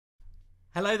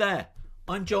Hello there,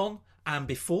 I'm John, and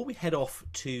before we head off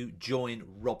to join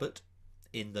Robert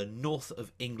in the north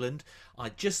of England,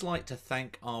 I'd just like to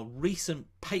thank our recent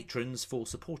patrons for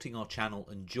supporting our channel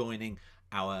and joining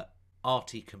our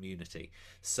arty community.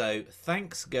 So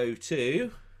thanks go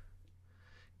to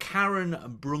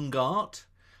Karen Brungart,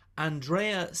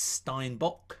 Andrea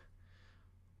Steinbock,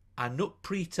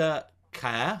 Anupprita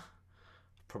Kaur,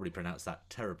 probably pronounced that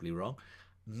terribly wrong,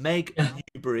 Meg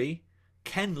Newbury,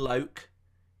 Ken Loke,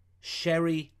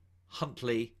 Sherry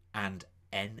Huntley, and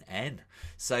NN.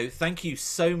 So thank you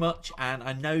so much, and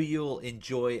I know you'll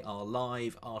enjoy our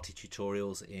live arty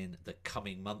tutorials in the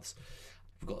coming months.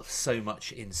 We've got so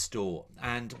much in store,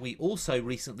 and we also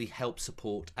recently helped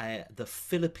support the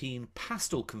Philippine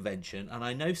Pastel Convention, and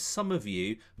I know some of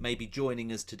you may be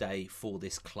joining us today for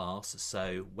this class,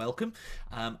 so welcome.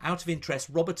 Out of interest,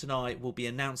 Robert and I will be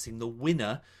announcing the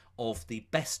winner of the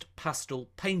best pastel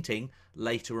painting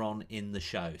later on in the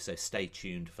show, so stay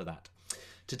tuned for that.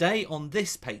 Today on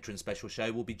this patron special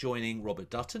show, we'll be joining Robert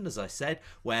Dutton, as I said,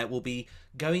 where we'll be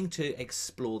going to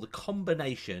explore the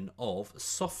combination of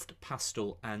soft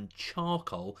pastel and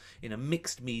charcoal in a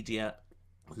mixed media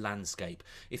landscape.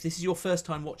 If this is your first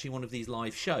time watching one of these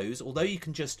live shows, although you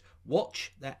can just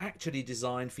watch, they're actually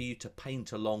designed for you to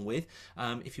paint along with.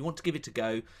 If you want to give it a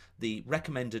go, the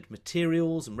recommended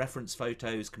materials and reference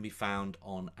photos can be found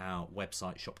on our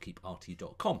website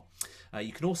shopkeeparty.com.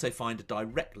 You can also find a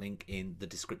direct link in the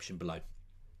description below.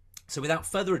 So without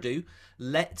further ado,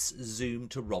 let's zoom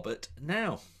to Robert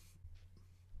now.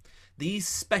 These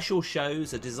special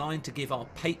shows are designed to give our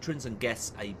patrons and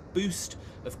guests a boost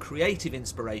of creative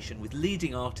inspiration with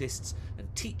leading artists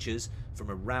and teachers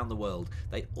from around the world.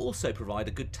 They also provide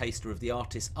a good taster of the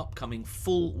artist's upcoming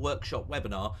full workshop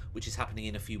webinar, which is happening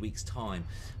in a few weeks' time.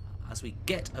 As we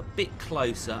get a bit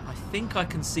closer, I think I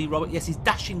can see Robert. Yes, he's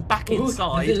dashing back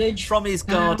inside from his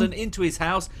garden into his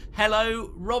house. Hello,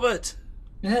 Robert.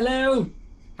 Hello.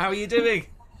 How are you doing?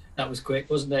 That was quick,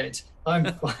 wasn't it?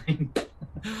 I'm fine.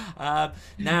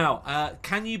 Now,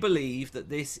 can you believe that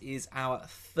this is our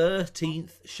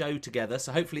 13th show together?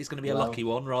 So hopefully it's going to be a lucky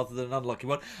one rather than an unlucky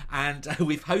one. And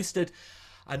we've hosted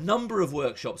a number of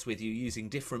workshops with you using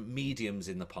different mediums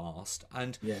in the past.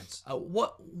 And yes.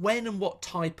 When and what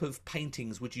type of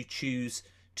paintings would you choose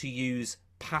to use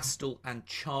pastel and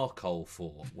charcoal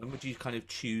for? When would you kind of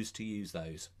choose to use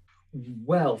those?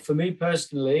 Well, for me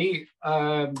personally,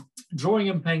 drawing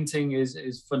and painting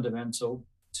is fundamental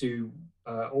to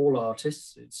all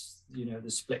artists. It's,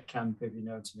 the split camp, if you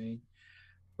know what I mean.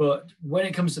 But when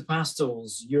it comes to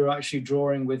pastels, you're actually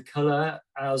drawing with color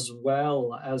as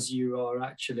well as you are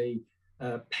actually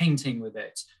painting with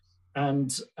it.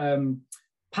 And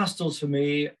pastels for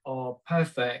me are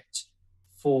perfect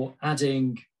for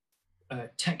adding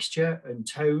texture and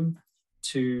tone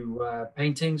to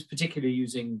paintings, particularly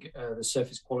using the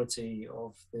surface quality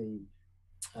of the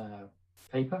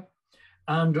paper.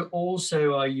 And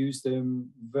also I use them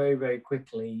very, very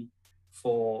quickly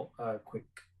for quick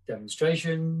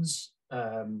demonstrations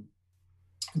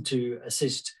to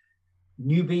assist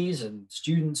newbies and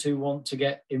students who want to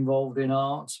get involved in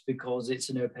art, because it's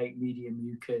an opaque medium.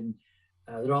 You can,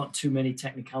 there aren't too many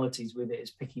technicalities with it.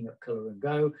 It's picking up color and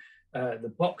go.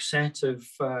 The box set of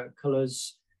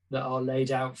colors that are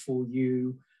laid out for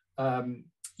you,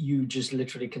 you just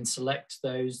literally can select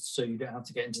those, so you don't have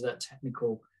to get into that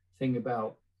technical thing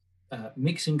about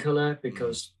mixing color,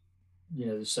 because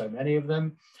there's so many of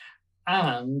them,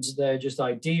 and they're just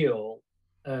ideal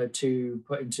to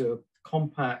put into a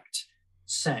compact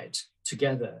set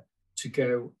together to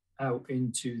go out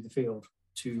into the field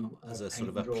to as a sort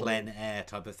of a plein air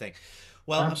type of thing.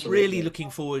 Well, Absolutely. I'm really looking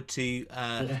forward to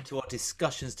our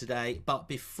discussions today. But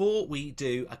before we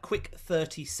do, a quick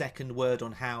 30-second word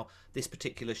on how this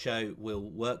particular show will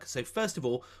work. So first of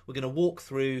all, we're going to walk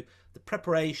through the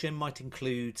preparation. Might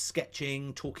include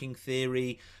sketching, talking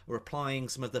theory, or applying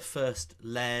some of the first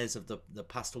layers of the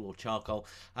pastel or charcoal.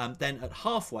 Then at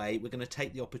halfway, we're going to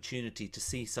take the opportunity to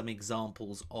see some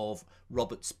examples of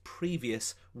Robert's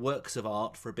previous works of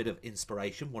art for a bit of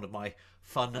inspiration, one of my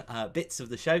fun bits of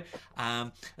the show,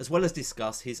 as well as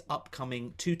discuss his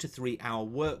upcoming 2 to 3 hour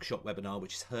workshop webinar,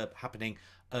 which is happening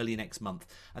early next month.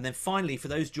 And then finally, for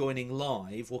those joining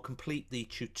live, we'll complete the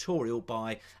tutorial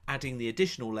by adding the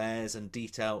additional layers and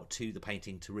detail to the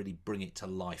painting to really bring it to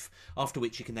life, after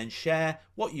which you can then share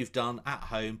what you've done at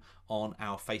home on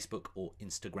our Facebook or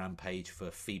Instagram page for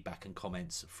feedback and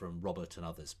comments from Robert and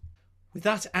others. With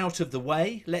that out of the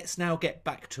way, let's now get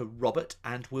back to Robert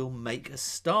and we'll make a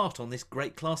start on this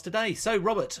great class today. So,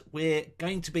 Robert, we're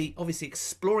going to be obviously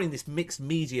exploring this mixed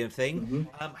media thing.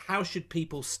 How should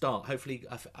people start? Hopefully,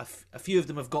 a few of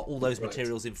them have got all those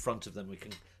materials in front of them. We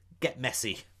can get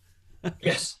messy.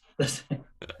 Yes,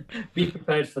 be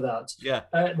prepared for that. Yeah.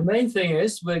 The main thing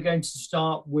is we're going to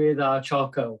start with our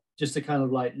charcoal, just a kind of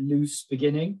like loose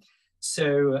beginning.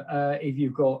 So if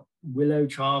you've got willow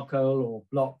charcoal or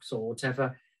blocks or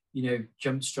whatever,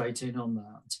 jump straight in on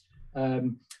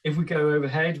that. If we go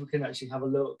overhead, we can actually have a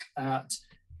look at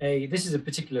this is a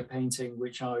particular painting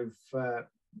which I've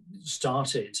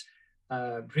started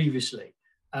previously.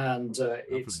 And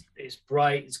it's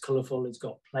bright, it's colourful, it's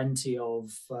got plenty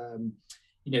of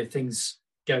things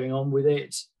going on with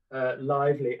it,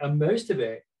 lively, and most of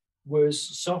it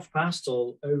was soft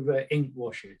pastel over ink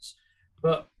washes.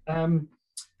 But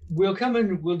we'll come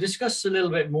and we'll discuss a little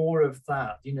bit more of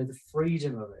that, the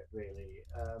freedom of it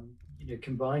really,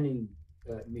 combining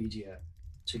media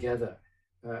together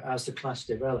as the class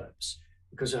develops,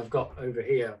 because I've got over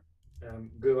here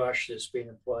gouache that's been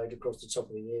applied across the top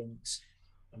of the inks,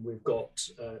 and we've got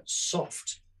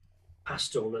soft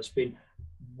pastel that's been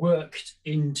worked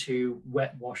into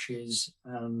wet washes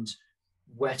and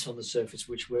wet on the surface,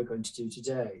 which we're going to do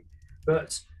today.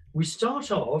 But we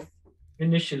start off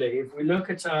initially, if we look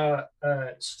at our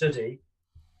study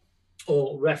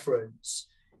or reference,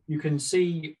 you can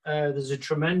see there's a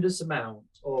tremendous amount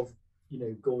of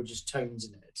gorgeous tones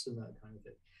in it and that kind of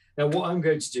thing. Now, what I'm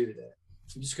going to do with it,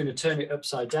 I'm just going to turn it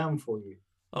upside down for you.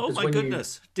 Oh my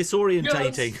goodness,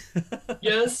 disorientating.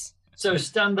 Yes. So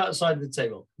stand outside the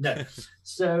table. No.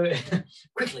 So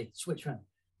quickly switch around.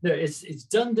 No, it's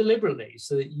done deliberately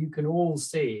so that you can all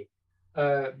see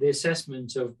the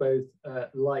assessment of both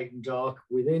light and dark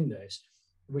within this,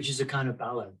 which is a kind of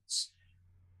balance.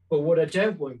 But what I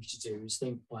don't want you to do is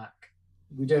think black.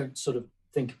 We don't sort of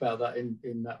think about that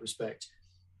in that respect.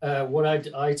 What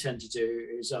I tend to do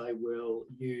is I will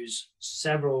use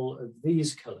several of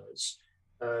these colors.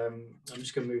 I'm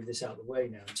just going to move this out of the way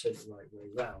now and turn it the right way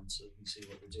around so you can see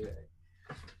what we're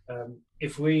doing.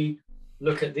 If we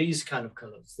look at these kind of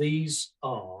colors, these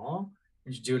are,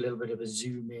 let's do a little bit of a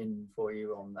zoom in for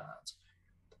you on that.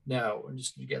 Now, I'm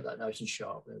just going to get that nice and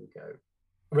sharp. There we go.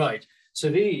 Right. So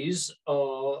these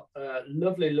are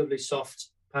lovely, lovely soft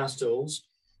pastels,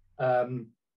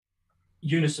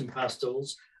 unison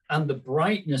pastels, and the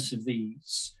brightness of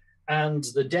these and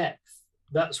the depth.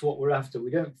 That's what we're after. We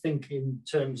don't think in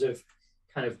terms of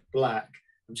kind of black.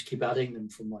 I just keep adding them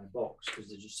from my box because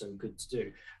they're just so good to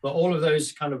do. But all of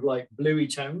those kind of like bluey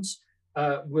tones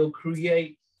will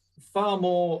create far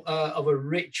more of a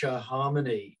richer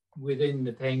harmony within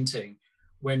the painting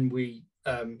when we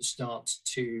start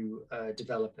to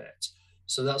develop it.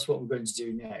 So that's what we're going to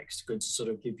do next. Going to sort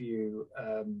of give you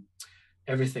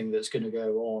everything that's going to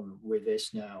go on with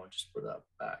this now. I'll just put that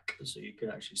back so you can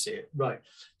actually see it. Right.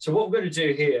 So what we're going to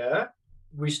do here,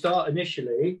 we start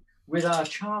initially with our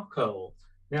charcoal.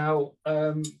 Now,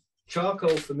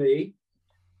 charcoal for me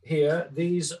here,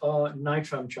 these are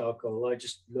nitram charcoal. I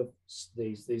just love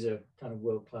these. These are kind of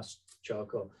world-class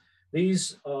charcoal.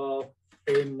 These are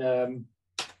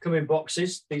come in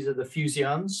boxes. These are the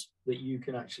Fusians that you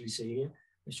can actually see here.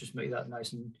 Let's just make that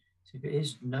nice and see if it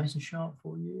is nice and sharp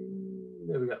for you.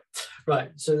 There we go.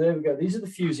 Right, so there we go. These are the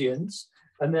Fusians.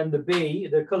 And then the B,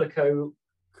 the color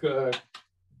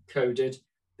coded.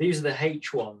 These are the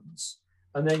H ones.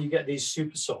 And then you get these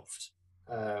super soft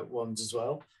ones as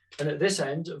well. And at this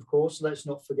end, of course, let's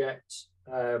not forget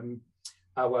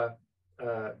our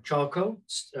charcoal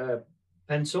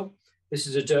pencil. This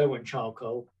is a Derwent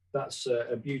charcoal. That's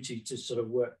a beauty to sort of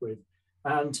work with.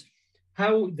 And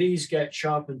how these get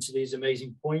sharpened to these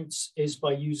amazing points is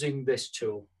by using this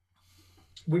tool,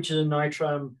 which is a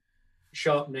nitram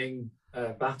sharpening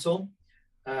baton.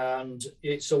 And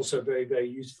it's also very, very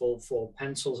useful for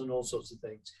pencils and all sorts of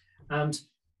things. And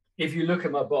if you look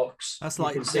at my box, that's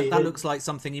like that looks like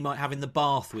something you might have in the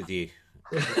bath with you.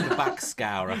 The back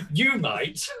scourer. You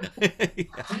might.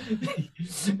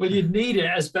 Well, you'd need it,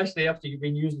 especially after you've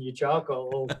been using your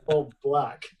charcoal all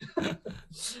black.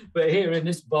 But here in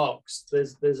this box,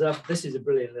 this is a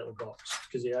brilliant little box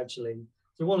because it actually,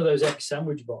 it's one of those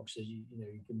ex-sandwich boxes you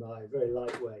can buy, very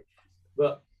lightweight.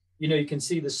 But you can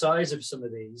see the size of some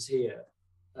of these here,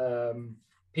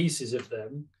 pieces of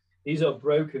them. These are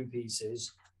broken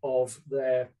pieces of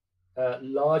their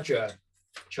larger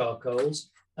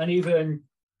charcoals, and even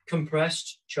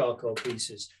compressed charcoal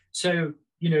pieces. So,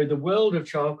 the world of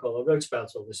charcoal, I wrote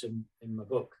about all this in my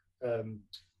book,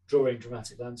 Drawing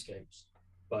Dramatic Landscapes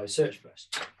by Search Press.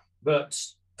 But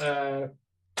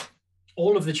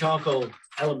all of the charcoal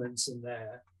elements in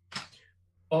there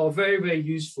are very, very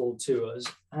useful to us,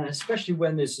 and especially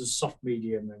when there's a soft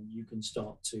medium and you can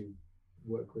start to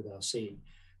work with our scene.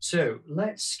 So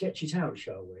let's sketch it out,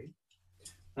 shall we?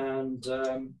 And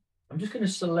I'm just going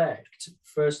to select,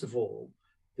 first of all,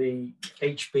 the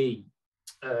HB,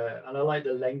 and I like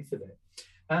the length of it.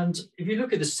 And if you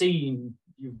look at the scene,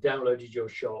 you've downloaded your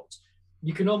shot,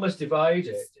 you can almost divide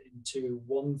it into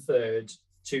 1/3,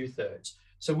 2/3.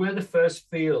 So where the first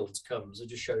field comes, I'll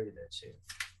just show you this here.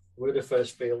 Where the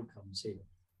first field comes here,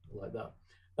 like that.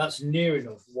 That's near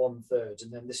enough 1/3,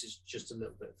 and then this is just a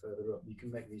little bit further up. You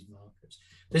can make these markers.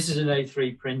 This is an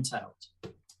A3 printout,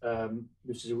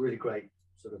 which is a really great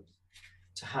sort of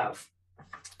to have,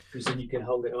 because then you can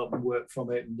hold it up and work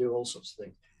from it and do all sorts of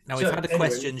things. Now, we've had a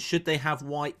question, should they have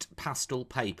white pastel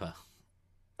paper?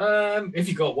 If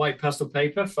you've got white pastel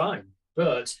paper, fine.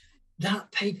 But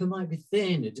that paper might be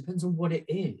thin. It depends on what it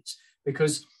is.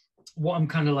 Because what I'm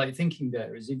kind of like thinking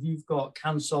there is if you've got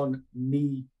Canson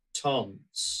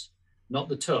Mi-Tons, not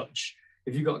the touch,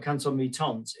 if you've got Canson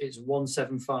Mi-Tons, it's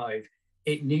 175.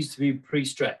 It needs to be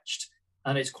pre-stretched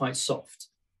and it's quite soft.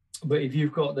 But if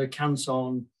you've got the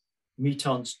Canson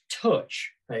Mi-Tons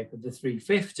touch paper, the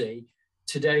 350,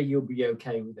 today you'll be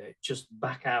okay with it. Just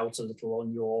back out a little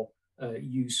on your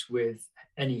use with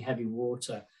any heavy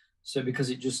water. So because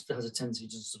it just has a tendency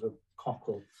to sort of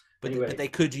cockle. But, anyway, but they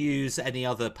could use any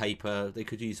other paper. They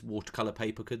could use watercolor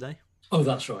paper, could they? Oh,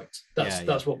 that's right.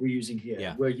 That's what we're using here.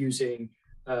 Yeah. We're using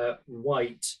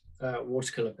white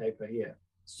watercolor paper here.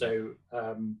 So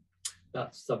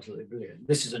that's absolutely brilliant.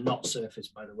 This is a knot surface,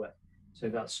 by the way. So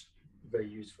that's very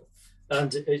useful.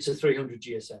 And it's a 300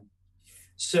 GSM.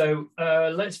 So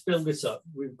let's build this up.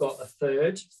 We've got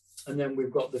 1/3, and then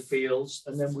we've got the fields,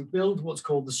 and then we build what's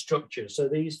called the structure. So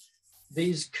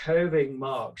these curving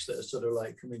marks that are sort of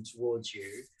like coming towards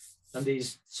you, and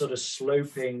these sort of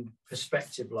sloping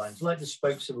perspective lines, like the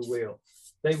spokes of a wheel,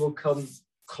 they will come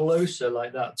closer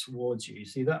like that towards you. You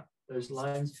see that? Those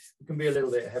lines? It can be a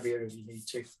little bit heavier if you need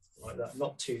to, like that,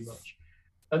 not too much.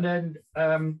 And then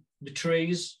the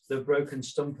trees, the broken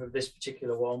stump of this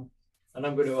particular one, and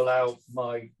I'm going to allow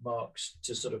my marks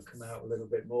to sort of come out a little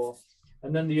bit more.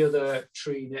 And then the other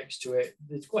tree next to it,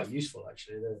 it's quite useful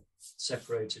actually. They're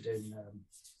separated in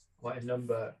quite a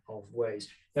number of ways.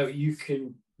 Now you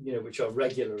can, which are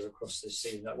regular across this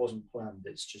scene. That wasn't planned.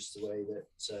 It's just the way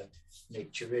that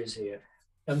nature is here.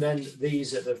 And then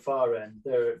these at the far end,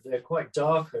 they're quite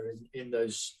darker in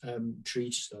those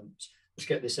tree stumps. Let's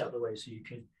get this out of the way so you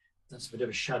can, that's a bit of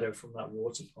a shadow from that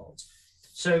water pot.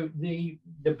 So the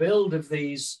build of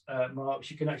these marks,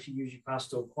 you can actually use your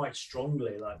pastel quite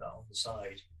strongly like that on the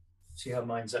side. See how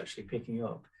mine's actually picking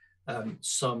up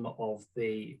some of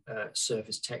the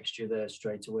surface texture there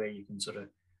straight away. You can sort of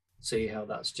see how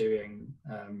that's doing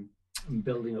and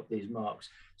building up these marks.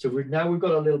 So now we've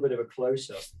got a little bit of a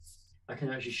close-up. I can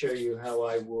actually show you how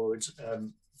I would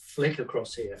flick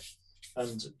across here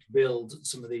and build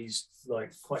some of these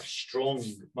like quite strong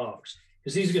marks,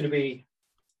 because these are going to be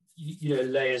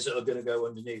layers that are going to go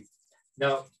underneath.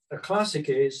 Now, a classic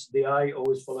is the eye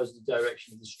always follows the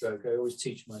direction of the stroke. I always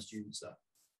teach my students that.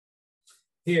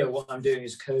 Here, what I'm doing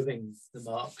is curving the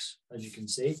marks, as you can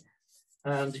see.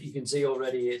 And you can see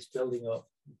already it's building up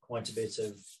quite a bit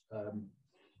of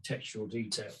textural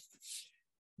detail.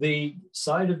 The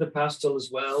side of the pastel as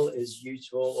well is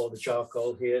useful, or the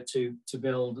charcoal here, to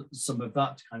build some of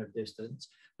that kind of distance.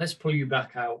 Let's pull you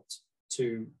back out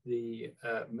to the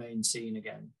main scene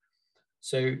again.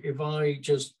 So if I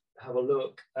just have a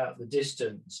look at the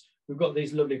distance, we've got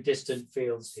these lovely distant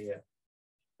fields here.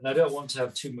 And I don't want to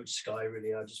have too much sky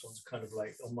really. I just want to kind of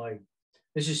like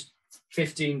this is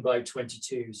 15 by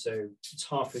 22. So it's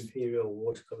half imperial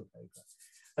watercolor paper.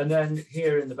 And then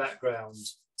here in the background,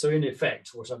 so in effect,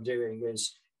 what I'm doing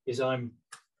is I'm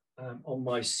on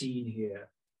my scene here.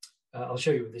 I'll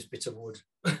show you with this bit of wood,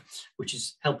 which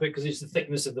is helping because it's the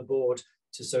thickness of the board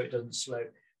so it doesn't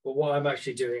slope. But what I'm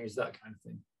actually doing is that kind of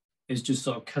thing. It's just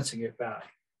sort of cutting it back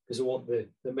because I want the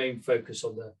main focus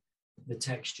on the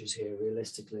textures here,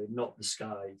 realistically, not the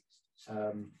sky.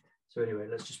 So anyway,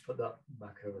 let's just put that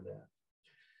back over there.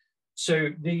 So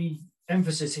the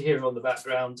emphasis here on the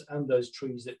background and those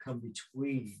trees that come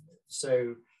between.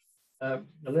 So a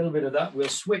little bit of that. We'll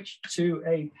switch to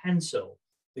a pencil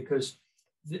because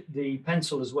the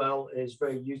pencil as well is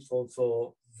very useful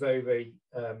for very, very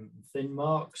thin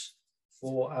marks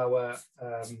for our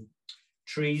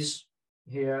trees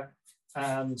here.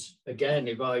 And again,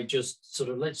 if I just sort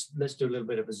of, let's do a little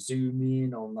bit of a zoom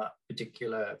in on that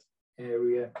particular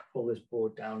area, pull this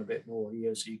board down a bit more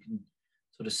here so you can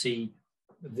sort of see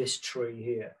this tree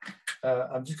here.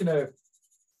 I'm just going to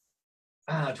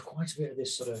add quite a bit of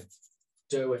this sort of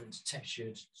dough and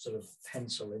textured sort of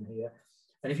pencil in here.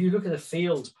 And if you look at the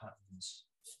field patterns,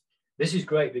 this is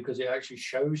great because it actually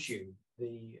shows you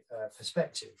the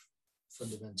perspective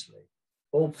fundamentally.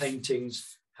 All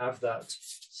paintings have that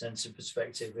sense of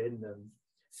perspective in them.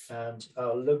 And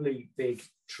our lovely big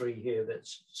tree here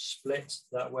that's split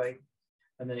that way,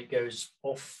 and then it goes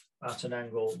off at an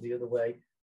angle the other way.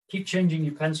 Keep changing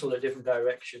your pencil at different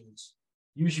directions.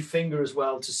 Use your finger as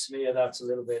well to smear that a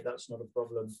little bit. That's not a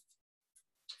problem.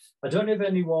 I don't know if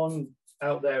anyone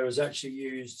out there has actually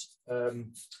used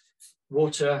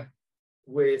water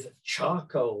with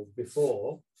charcoal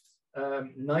before.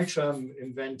 Nitram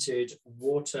invented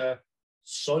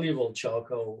water-soluble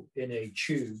charcoal in a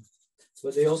tube,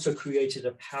 but they also created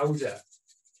a powder.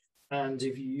 And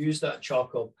if you use that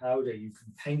charcoal powder, you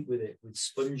can paint with it with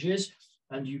sponges,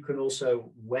 and you can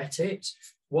also wet it.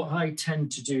 What I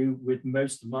tend to do with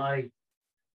most of my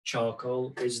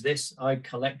charcoal is this: I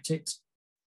collect it,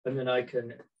 and then I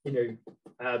can,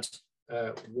 add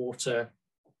water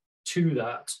to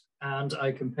that, and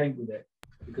I can paint with it,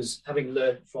 because having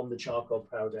learned from the charcoal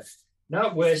powder,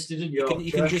 not wasted in Yorkshire.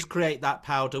 You can just create that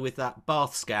powder with that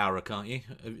bath scourer, can't you?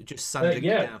 Just sanding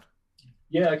it down.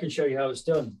 Yeah, I can show you how it's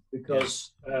done,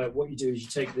 because what you do is you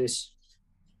take this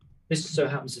so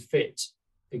happens to fit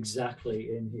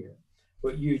exactly in here,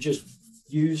 but you just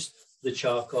use the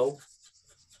charcoal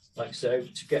like so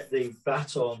to get the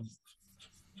baton,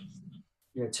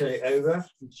 turn it over,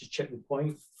 and just check the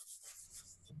point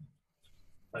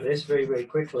like this very, very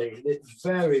quickly. It's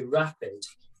very rapid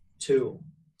tool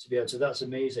to be able to, that's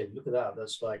amazing. Look at that,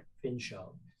 that's like pin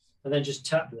sharp. And then just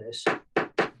tap this.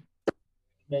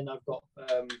 Then I've got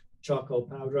charcoal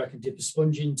powder I can dip a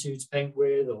sponge into to paint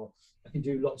with, or I can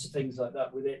do lots of things like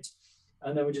that with it.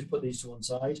 And then we just put these to one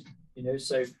side,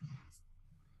 so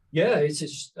yeah, it's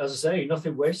just, as I say,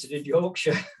 nothing wasted in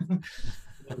Yorkshire.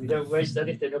 We don't waste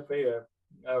anything up here.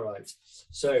 All right.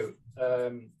 So,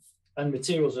 and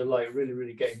materials are like really,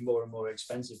 really getting more and more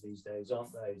expensive these days,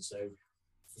 aren't they? So,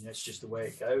 it's just the way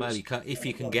it goes. Well, you can, if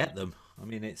you can get them. I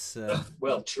mean, it's...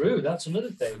 Well, true. That's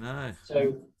another thing. No.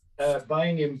 So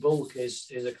buying in bulk is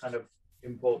a kind of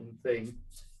important thing.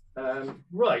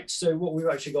 Right. So what we've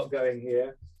actually got going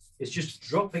here is just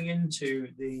dropping into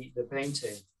the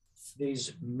painting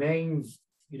these main,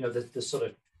 the sort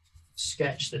of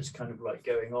sketch that's kind of like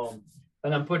going on.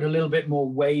 And I'm putting a little bit more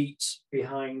weight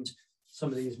behind some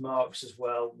of these marks as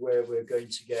well, where we're going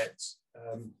to get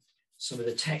some of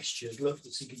the textures. Look,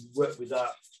 so you can work with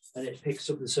that, and it picks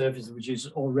up the surface, which is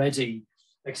already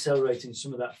accelerating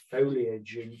some of that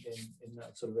foliage in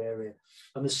that sort of area.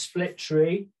 And the split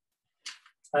tree,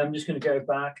 I'm just going to go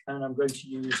back, and I'm going to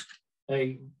use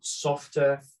a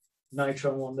softer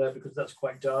nitron one there, because that's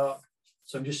quite dark.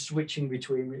 So I'm just switching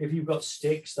between. If you've got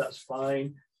sticks, that's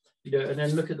fine. And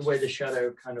then look at the way the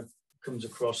shadow kind of comes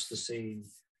across the scene.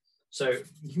 So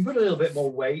you can put a little bit more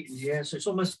weight in here. So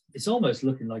it's almost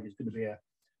looking like it's going to be a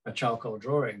charcoal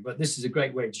drawing. But this is a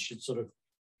great way to sort of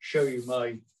show you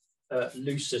my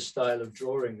looser style of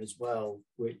drawing as well,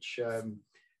 which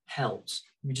helps.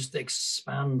 Let me just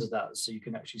expand that so you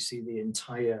can actually see the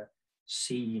entire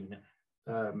scene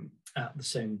at the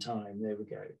same time. There we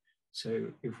go. So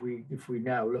if we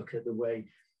now look at the way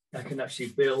I can actually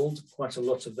build quite a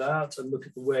lot of that, and look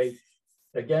at the way,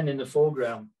 again, in the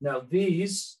foreground. Now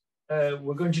these,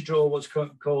 we're going to draw what's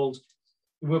called,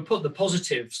 we'll put the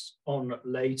positives on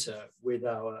later with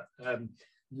our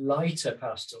lighter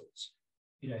pastels.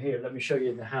 Here, let me show you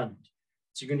in the hand.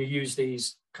 So you're going to use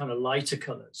these kind of lighter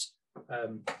colors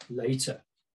later.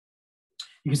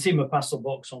 You can see my pastel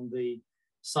box on the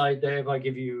side there. If I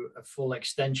give you a full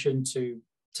extension to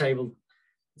table,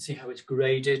 see how it's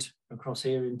graded across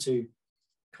here into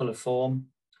color form.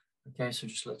 Okay, so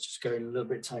let's just go in a little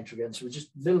bit tighter again. So we're just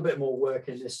a little bit more work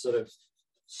in this sort of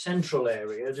central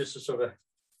area, just to sort of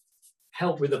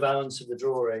help with the balance of the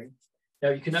drawing. Now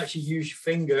you can actually use your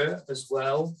finger as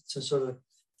well to sort of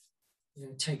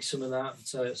take some of that,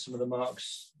 some of the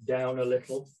marks down a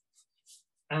little.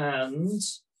 And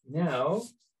now,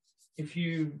 if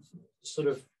you sort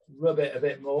of rub it a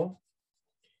bit more,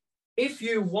 if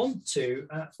you want to,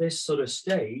 at this sort of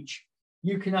stage,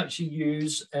 you can actually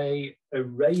use a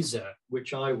eraser,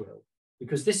 which I will,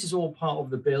 because this is all part of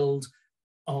the build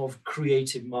of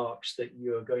creative marks that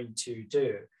you're going to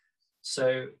do.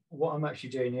 So what I'm actually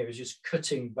doing here is just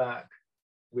cutting back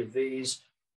with these,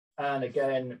 and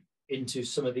again, into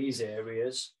some of these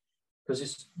areas,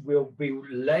 because we'll be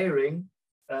layering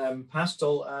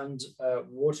pastel and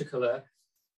watercolor,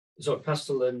 sorry,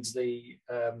 pastel and the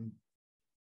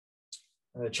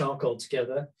charcoal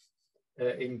together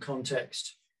in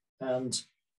context. And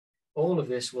all of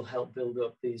this will help build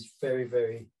up these very,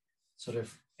 very sort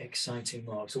of exciting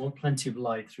marks. I want plenty of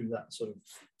light through that sort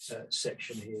of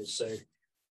section here. So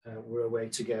we're away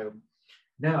to go.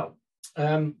 Now,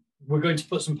 we're going to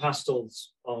put some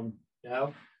pastels on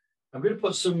now. I'm going to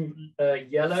put some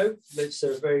yellow. It's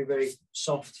a very, very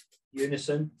soft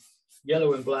unison.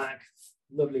 Yellow and black,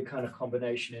 lovely kind of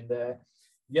combination in there.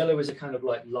 Yellow is a kind of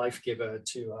like life giver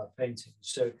to our painting.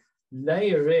 So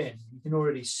layer in, you can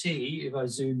already see, if I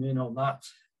zoom in on that,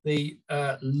 the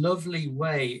lovely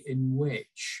way in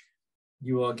which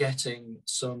you are getting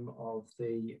some of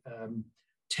the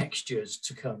textures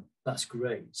to come. That's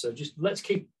great. So just let's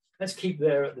keep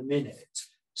there at the minute.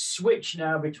 Switch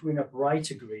now between a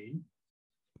brighter green,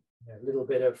 a little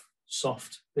bit of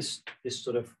soft, this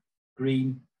sort of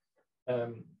green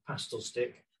pastel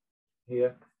stick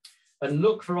here, and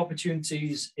look for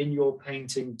opportunities in your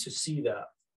painting to see that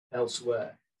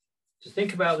elsewhere. So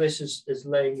think about this as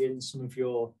laying in some of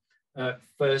your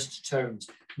first tones.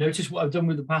 Notice what I've done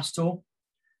with the pastel.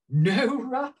 No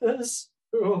wrappers.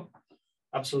 Oh,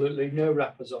 absolutely no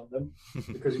wrappers on them,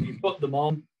 because if you put them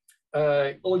on,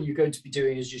 all you're going to be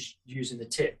doing is just using the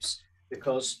tips.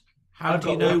 Because how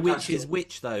do you know which is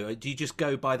which, though? Do you just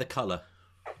go by the colour?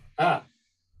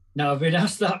 Now I've been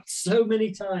asked that so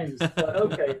many times.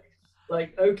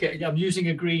 Okay, I'm using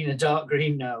a dark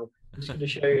green now. I'm just going to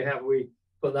show you how we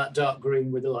put that dark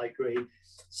green with the light green.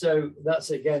 So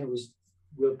that's, again,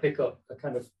 we'll pick up a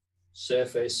kind of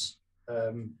surface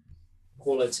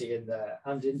quality in there,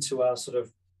 and into our sort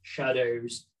of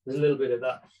shadows. There's a little bit of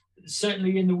that.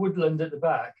 Certainly in the woodland at the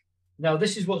back. Now,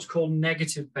 this is what's called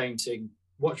negative painting.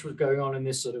 Watch what's going on in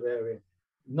this sort of area.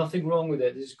 Nothing wrong with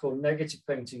it. This is called negative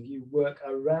painting. You work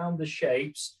around the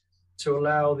shapes to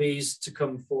allow these to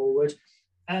come forward.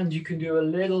 And you can do a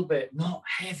little bit, not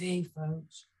heavy,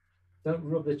 folks. Don't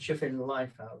rub the chuffing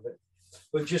life out of it.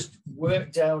 But just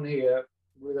work down here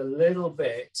with a little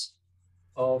bit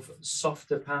of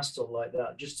softer pastel like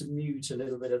that, just to mute a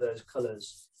little bit of those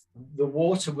colours. The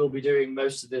water will be doing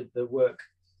most of the work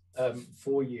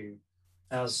for you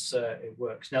as it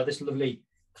works. Now, this lovely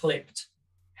clipped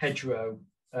hedgerow,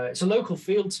 it's a local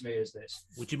field to me, is this.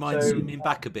 Would you mind zooming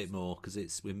back a bit more, because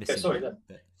we're missing? Yeah, sorry.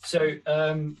 Bit. So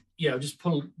just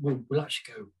pull. We'll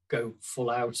actually go full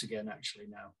out again. Actually,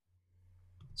 now,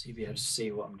 see if you have to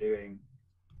see what I'm doing.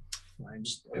 I'm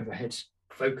just overhead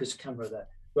focus camera there.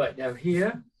 Right now,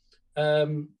 here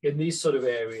in these sort of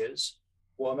areas,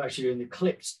 what I'm actually doing,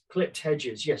 the clipped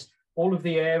hedges. Yes, all of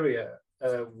the area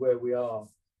where we are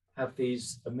have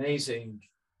these amazing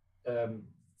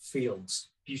fields,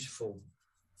 beautiful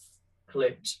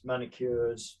clipped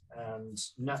manicures and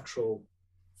natural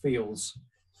fields.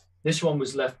 This one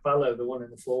was left fallow, the one in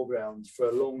the foreground, for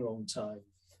a long, long time.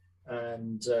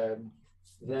 And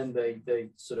then they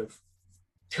sort of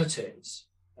cut it.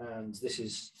 And this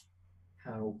is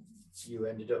how you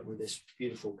ended up with this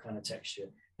beautiful kind of texture.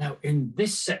 Now, in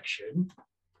this section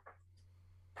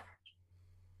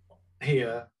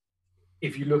here,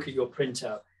 if you look at your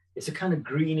printout, it's a kind of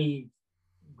greeny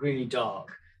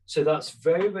dark. So that's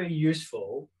very, very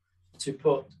useful to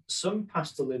put some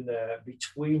pastel in there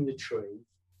between the tree,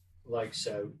 like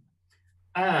so.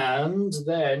 And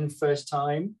then, first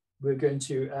time, we're going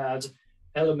to add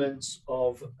elements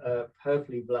of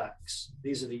purpley blacks.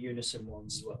 These are the unison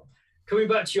ones as well. Coming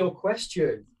back to your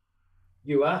question,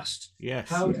 you asked, yes,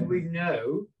 how do we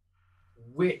know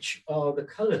which are the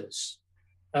colours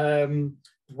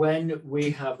when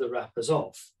we have the wrappers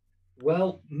off?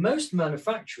 Well, most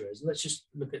manufacturers, let's just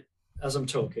look at, as I'm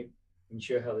talking, and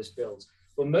show how this builds.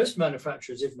 Well, most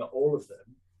manufacturers, if not all of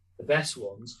them, the best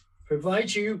ones,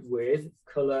 provide you with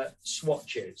colour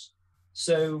swatches.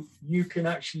 So you can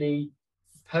actually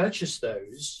purchase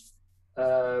those.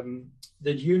 The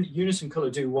Unison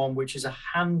Colour do one, which is a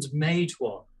handmade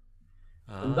one.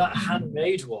 And that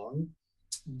handmade one,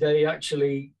 they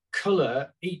actually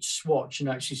colour each swatch and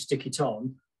actually stick it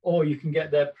on, or you can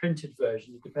get their printed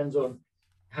version. It depends on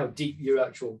how deep your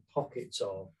actual pockets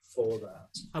are for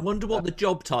that. I wonder what the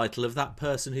job title of that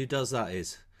person who does that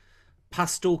is.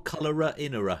 Pastel colourer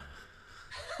innerer.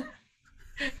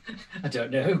 I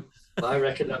don't know. I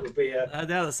reckon that would be a...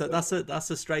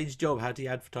 that's a strange job. How do you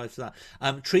advertise for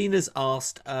that? Trina's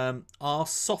asked, are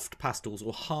soft pastels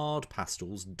or hard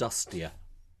pastels dustier?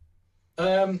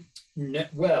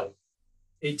 Well,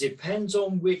 it depends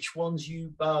on which ones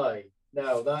you buy.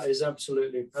 Now, that is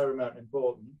absolutely paramount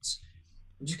importance.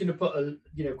 I'm just going to put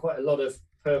quite a lot of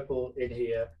purple in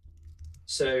here.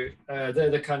 So they're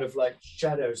the kind of like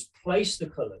shadows. Place the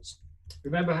colours.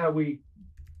 Remember how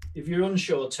if you're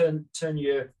unsure, turn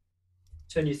your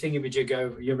turn your thingamajig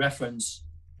over, your reference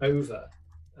over.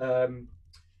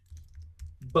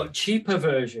 But cheaper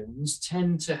versions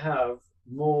tend to have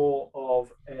more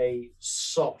of a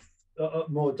soft,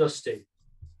 more dusty.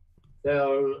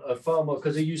 They're far more,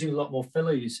 because they're using a lot more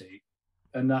filler, you see.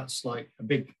 And that's like a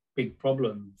big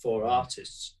problem for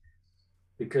artists,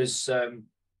 because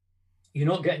you're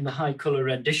not getting the high color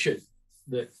rendition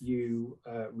that you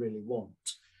really want.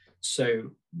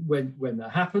 So when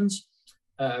that happens,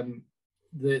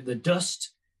 the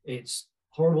dust, it's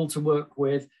horrible to work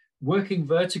with. Working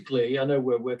vertically, I know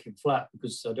we're working flat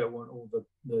because I don't want all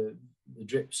the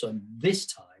drips on this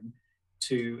time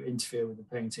to interfere with the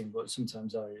painting, but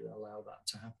sometimes I allow that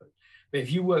to happen. But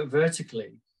if you work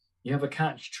vertically, you have a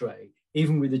catch tray.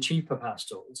 Even with the cheaper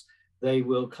pastels, they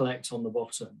will collect on the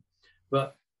bottom.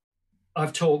 But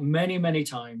I've taught many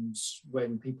times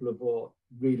when people have bought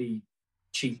really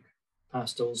cheap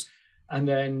pastels, and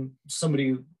then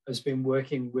somebody has been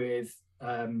working with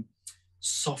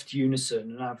soft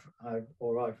unison, and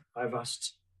I've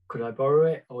asked, could I borrow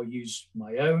it or use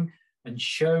my own, and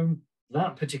shown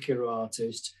that particular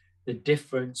artist the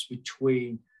difference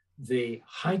between the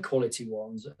high quality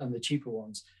ones and the cheaper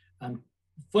ones. And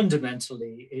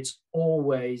fundamentally, it's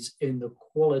always in the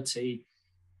quality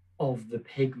of the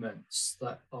pigments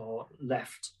that are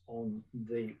left on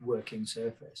the working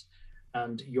surface.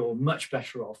 And you're much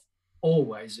better off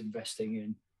always investing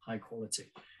in high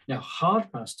quality. Now,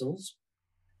 hard pastels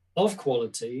of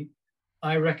quality,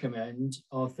 I recommend,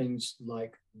 are things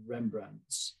like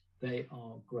Rembrandts. They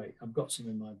are great. I've got some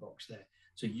in my box there.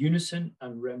 So Unison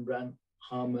and Rembrandt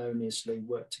harmoniously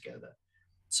work together.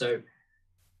 So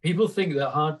people think that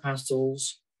hard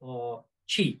pastels are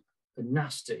cheap and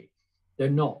nasty. They're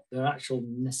not. They're actual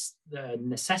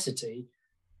necessity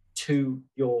to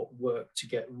your work to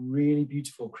get really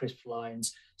beautiful crisp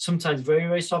lines. Sometimes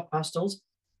very soft pastels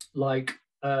like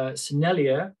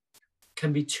Sennelier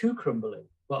can be too crumbly,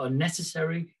 but are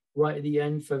necessary right at the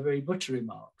end for very buttery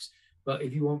marks. But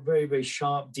if you want very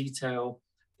sharp detail,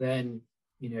 then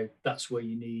that's where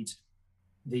you need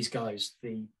these guys,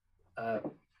 the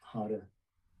harder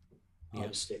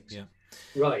sticks. Yeah.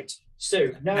 Right.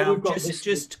 So now we've got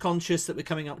just conscious that we're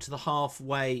coming up to the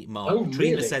halfway mark. Oh,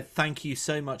 Trina really? said thank you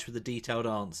so much for the detailed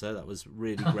answer. That was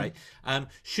really great.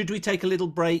 Should we take a little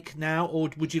break now, or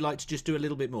would you like to just do a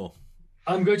little bit more?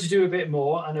 I'm going to do a bit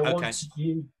more, and I want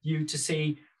you to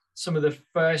see some of the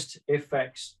first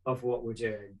effects of what we're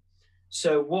doing.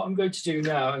 So what I'm going to do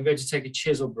now, I'm going to take a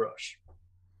chisel brush.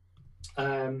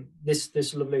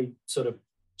 This lovely sort of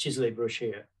chiseling brush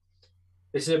here.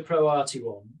 This is a Pro Arty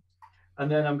one. And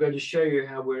then I'm going to show you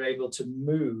how we're able to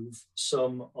move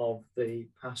some of the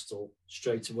pastel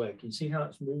straight away. Can you see how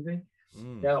it's moving?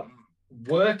 Now,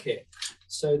 work it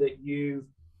so that you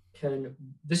can,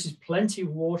 this is plenty of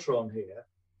water on here.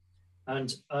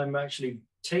 And I'm actually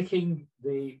taking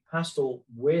the pastel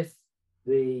with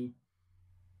the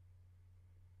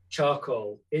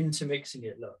charcoal into mixing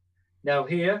it. Look. Now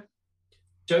here,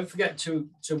 don't forget to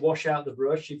wash out the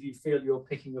brush if you feel you're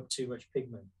picking up too much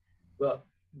pigment. But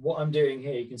what I'm doing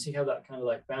here, you can see how that kind of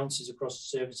like bounces across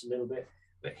the surface a little bit.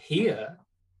 But here,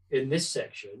 in this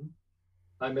section,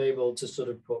 I'm able to sort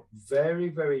of put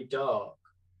very dark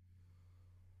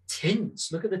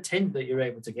tints. Look at the tint that you're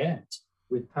able to get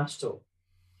with pastel.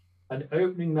 And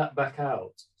opening that back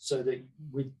out so that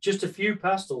with just a few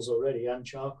pastels already and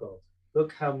charcoal,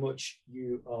 look how much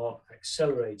you are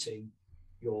accelerating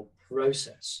your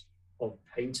process of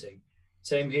painting.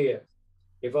 Same here.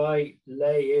 If I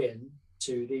lay in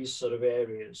to these sort of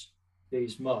areas,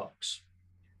 these marks,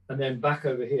 and then back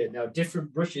over here. Now,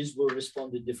 different brushes will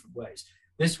respond in different ways.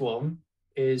 This one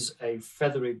is a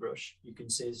feathery brush. You can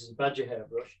see this is a badger hair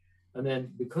brush. And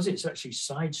then because it's actually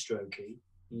side strokey,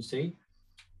 you see,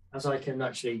 as I can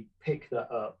actually pick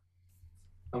that up.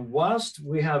 And whilst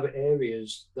we have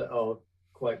areas that are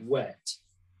quite wet,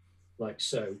 like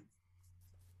so,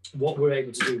 what we're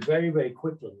able to do very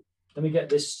quickly, let me get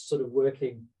this sort of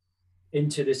working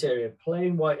into this area,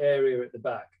 plain white area at the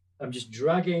back. I'm just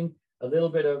dragging a little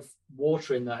bit of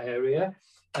water in that area.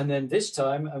 And then this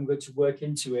time I'm going to work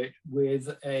into it with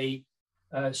a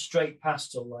straight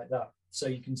pastel like that. So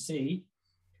you can see,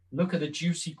 look at the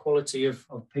juicy quality of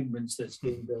pigments that's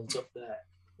being built up there.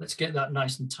 Let's get that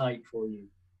nice and tight for you.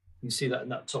 You can see that in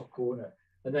that top corner.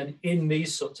 And then in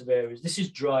these sorts of areas, this is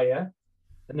drier,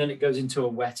 and then it goes into a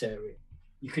wet area.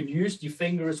 You can use your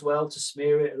finger as well to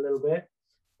smear it a little bit.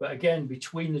 But again,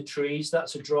 between the trees,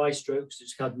 that's a dry stroke because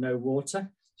it's had no water.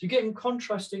 So you're getting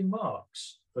contrasting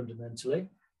marks fundamentally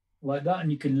like that.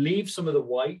 And you can leave some of the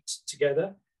white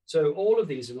together. So all of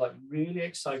these are like really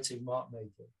exciting mark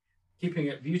making, keeping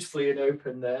it beautifully and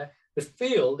open there. The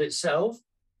field itself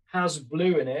has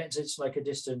blue in it. It's like a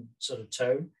distant sort of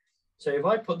tone. So if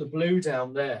I put the blue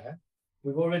down there,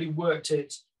 we've already worked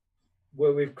it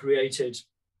where we've created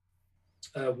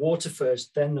water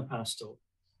first, then the pastel.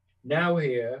 Now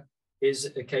here is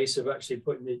a case of actually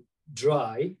putting it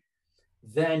dry,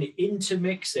 then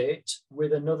intermix it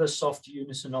with another soft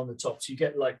unison on the top. So you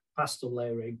get like pastel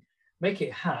layering, make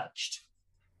it hatched,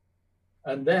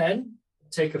 and then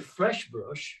take a fresh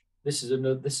brush. This is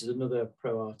another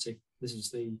pro arty. This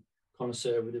is the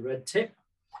connoisseur with the red tip.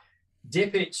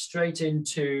 Dip it straight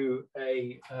into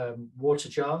a water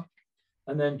jar,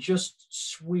 and then just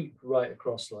sweep right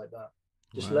across like that.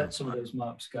 Just let some of those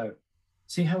marks go.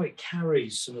 See how it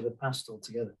carries some of the pastel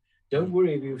together. Don't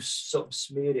worry if you've sort of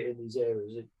smeared it in these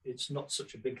areas. It's not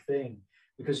such a big thing,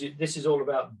 because this is all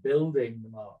about building the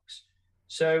marks.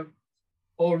 So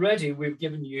already we've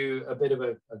given you a bit of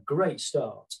a great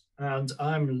start, and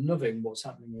I'm loving what's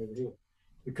happening over here,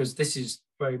 because this is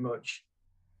very much,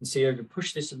 you see, I can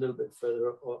push this a little bit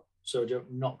further up so I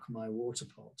don't knock my water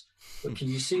pot. But can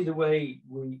you see the way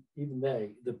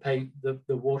the paint,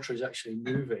 the water is actually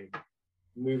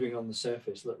moving on the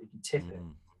surface? Look, you can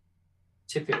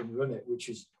tip it and run it, which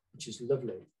is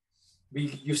lovely.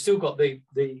 You've still got the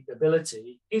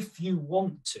ability, if you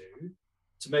want to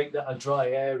make that a dry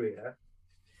area,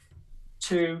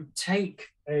 to take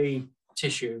a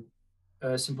tissue,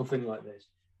 a simple thing like this,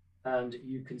 and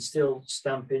you can still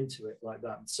stamp into it like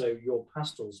that. So your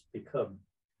pastels become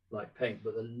like paint,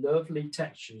 but the lovely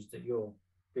textures that you're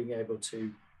being able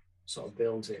to sort of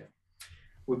build here.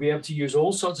 We'll be able to use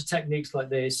all sorts of techniques like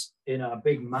this in our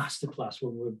big masterclass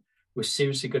when we're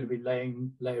seriously going to be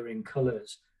layering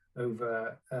colors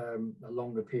over a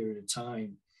longer period of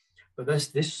time. But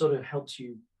this sort of helps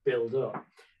you build up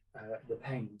the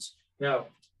paints. Now,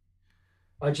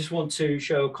 I just want to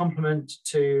show a compliment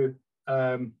to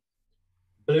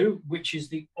blue, which is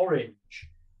the orange.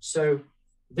 So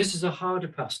this is a harder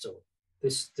pastel,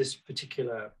 this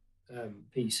particular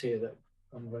piece here that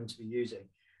I'm going to be using.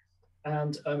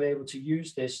 And I'm able to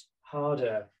use this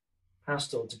harder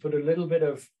pastel to put a little bit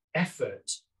of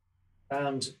effort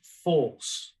and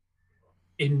force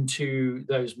into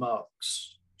those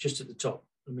marks just at the top.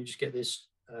 Let me just get this,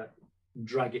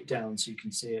 drag it down so you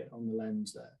can see it on the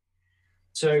lens there.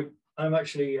 So I'm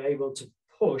actually able to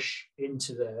push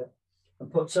into there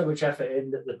and put so much effort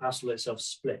in that the pastel itself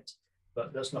split,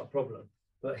 but that's not a problem.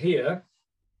 But here,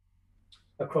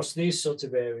 across these sorts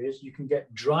of areas, you can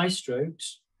get dry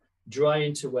strokes, dry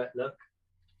into wet look.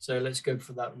 So let's go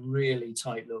for that really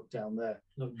tight look down there.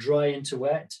 Look, dry into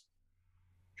wet,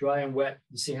 dry and wet.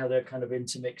 You see how they're kind of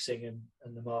intermixing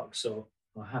and the marks are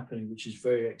happening, which is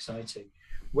very exciting.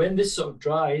 When this sort of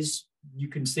dries, you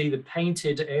can see the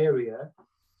painted area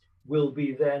will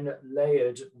be then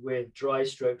layered with dry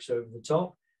strokes over the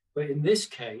top. But in this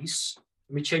case,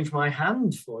 let me change my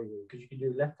hand for you, because you can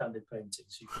do left-handed painting.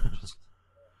 So you can just,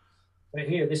 but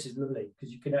here, this is lovely,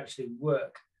 because you can actually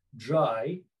work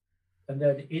dry and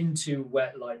then into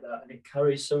wet like that, and it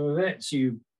carries some of it. So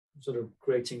you sort of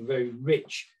creating very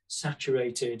rich,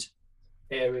 saturated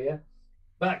area.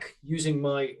 Back using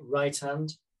my right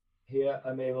hand here,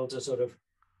 I'm able to sort of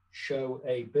show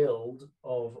a build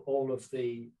of all of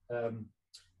the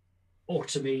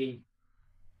autumny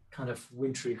kind of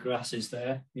wintry grasses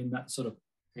there in that sort of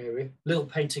area. Little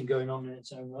painting going on in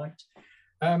its own right.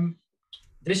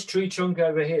 This tree trunk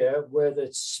over here, where the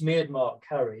smeared mark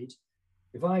carried,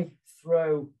 if I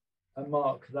throw a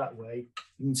mark that way,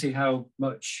 you can see how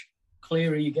much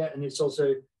clearer you get, and it's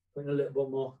also putting a little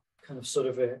bit more kind of sort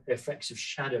of effects of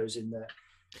shadows in there.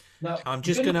 Now, I'm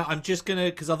just gonna,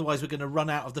 because otherwise we're gonna run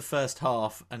out of the first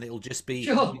half, and it'll just be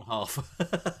half.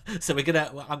 So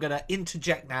I'm gonna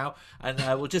interject now, and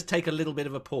we'll just take a little bit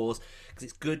of a pause, because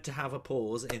it's good to have a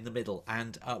pause in the middle.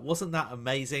 And wasn't that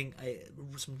amazing?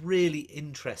 Some really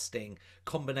interesting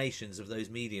combinations of those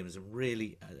mediums, and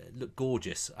really look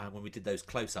gorgeous when we did those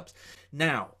close-ups.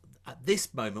 Now, at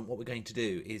this moment, what we're going to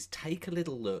do is take a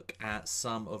little look at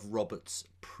some of Robert's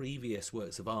previous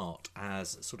works of art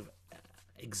as sort of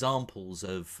examples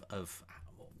of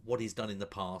what he's done in the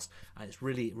past, and it's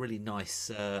really nice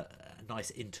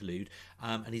nice interlude,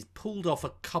 and he's pulled off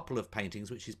a couple of paintings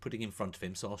which he's putting in front of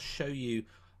him. So I'll show you.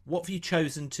 What have you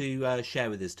chosen to share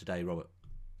with us today, Robert?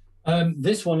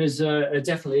 This one is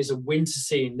definitely is a winter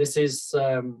scene. This is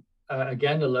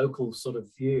again a local sort of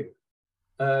view.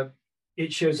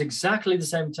 It shows exactly the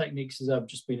same techniques as I've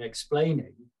just been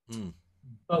explaining.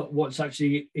 But what's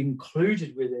actually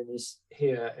included within this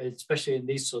here, especially in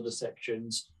these sort of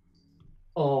sections,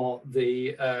 are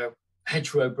the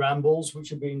hedgerow brambles,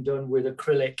 which are being done with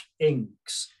acrylic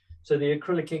inks. So the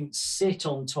acrylic inks sit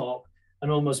on top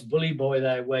and almost bully boy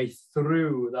their way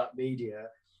through that media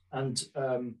and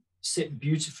sit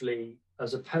beautifully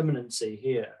as a permanency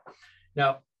here.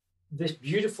 Now, this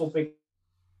beautiful big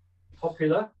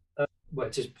popular, well,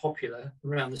 it is popular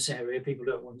around this area. People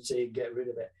don't want to see it, get rid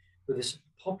of it. But this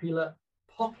popular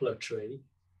poplar tree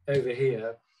over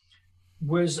here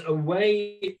was a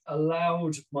way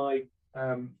allowed my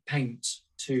paint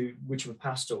to, which were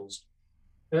pastels.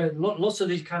 Lots of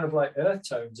these kind of like earth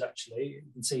tones, actually.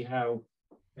 You can see how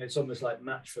it's almost like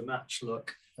match for match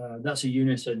look. That's a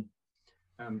unison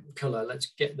color. Let's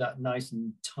get that nice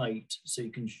and tight so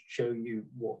you can show you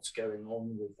what's going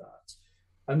on with that.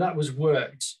 And that was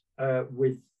worked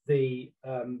with the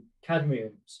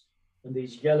cadmiums and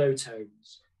these yellow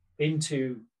tones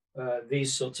into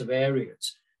these sorts of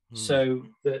areas, so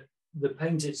that the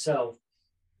paint itself,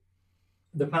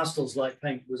 the pastels like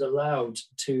paint, was allowed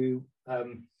to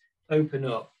open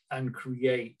up and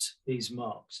create these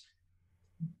marks.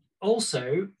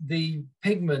 Also, the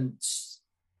pigments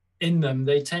in them,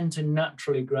 they tend to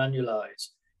naturally granulize.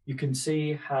 You can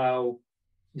see how,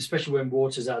 especially when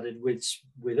water's added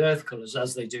with earth colors,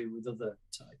 as they do with other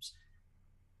types.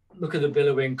 Look at the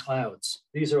billowing clouds.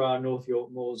 These are our North York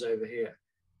moors over here.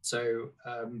 So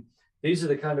these are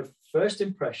the kind of first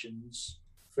impressions,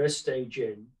 first stage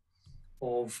in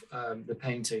of the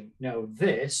painting. Now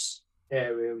this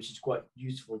area, which is quite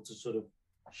useful to sort of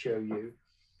show you,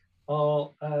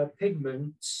 are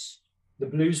pigments. The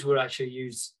blues were actually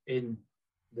used in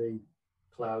the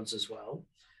clouds as well.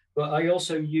 But I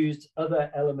also used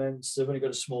other elements. I've only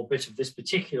got a small bit of this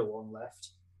particular one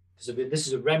left, because this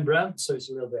is a Rembrandt, so it's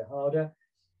a little bit harder.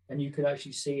 And you can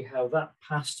actually see how that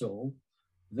pastel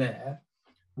there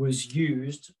was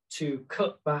used to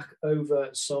cut back over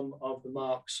some of the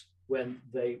marks when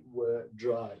they were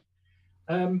dry.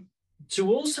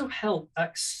 To also help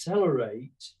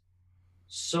accelerate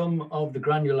some of the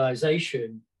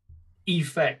granulization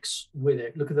effects with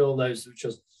it. Look at all those which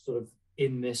are sort of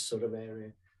in this sort of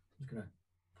area. I'm just going to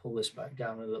pull this back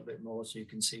down a little bit more so you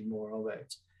can see more of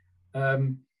it.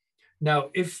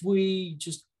 Now, if we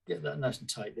just get that nice and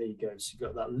tight, there you go. So you've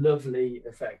got that lovely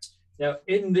effect. Now,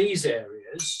 in these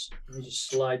areas, let me just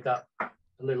slide that a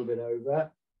little bit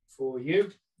over for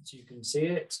you so you can see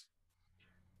it.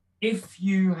 If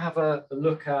you have a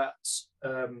look at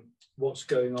what's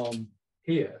going on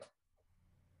here,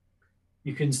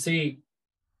 you can see,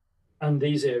 and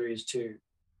these areas too,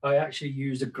 I actually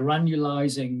used a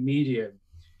granulizing medium,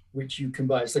 which you can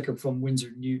buy. It's like from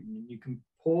Winsor & Newton, and you can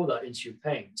pour that into your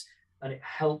paint, and it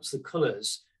helps the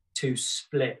colors to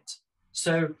split.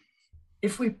 So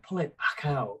if we pull it back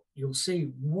out, you'll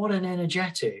see what an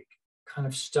energetic kind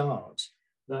of start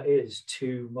that is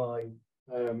to my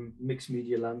mixed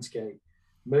media landscape.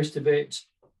 Most of it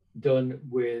done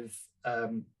with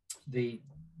the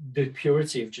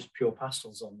purity of just pure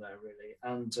pastels on there, really,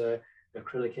 and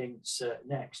acrylic inks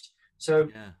next. So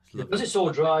because it's all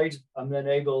dried, I'm then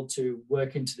able to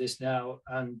work into this now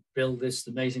and build this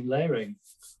amazing layering.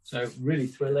 So really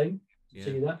thrilling.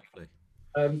 See that?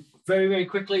 Very, very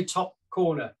quickly, top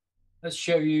corner. Let's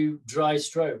show you dry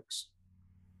strokes.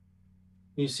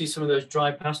 You see some of those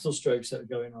dry pastel strokes that are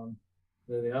going on.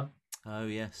 There they are. Oh,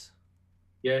 yes.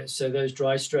 Yeah, so those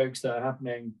dry strokes that are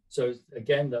happening. So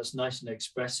again, that's nice and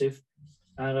expressive.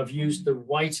 And I've used the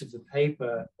white of the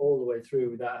paper all the way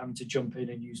through without having to jump in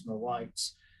and use my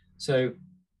whites. So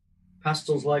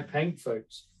pastels like paint,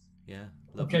 folks. Yeah.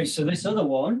 Lovely. Okay, so this other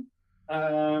one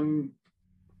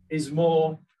is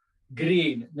more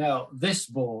green. Now, this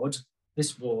board,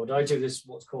 I do this,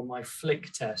 what's called my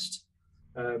flick test.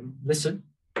 Listen,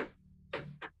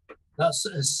 that's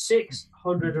a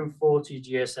 640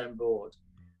 GSM board.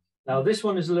 Now, this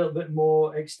one is a little bit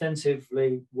more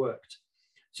extensively worked.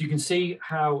 So you can see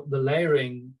how the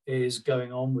layering is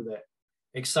going on with it.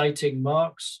 Exciting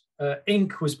marks.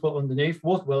 Ink was put underneath.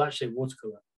 Well, actually,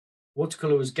 watercolor.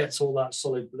 Watercolor gets all that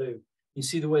solid blue. You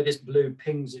see the way this blue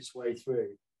pings its way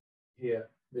through here,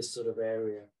 this sort of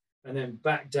area, and then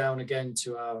back down again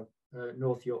to our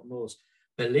North York moors.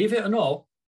 Believe it or not,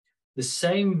 the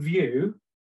same view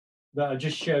that I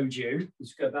just showed you,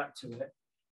 let's go back to it.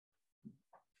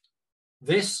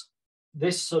 This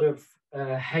sort of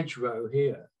hedgerow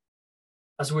here,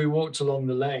 as we walked along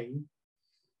the lane,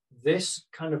 this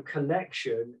kind of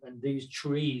collection and these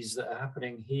trees that are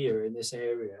happening here in this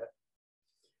area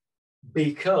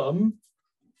become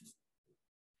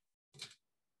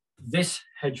this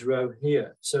hedgerow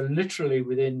here. So literally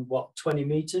within, what, 20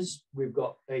 meters, we've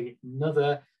got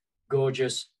another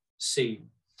gorgeous scene.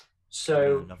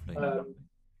 So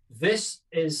this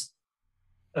is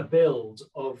a build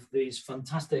of these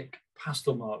fantastic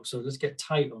pastel mark. So let's get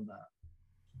tight on that.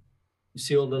 You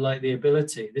see all the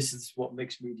ability. This is what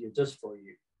mixed media does for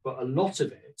you. But a lot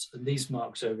of it, and these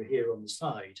marks over here on the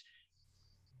side,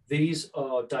 these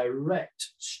are direct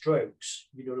strokes,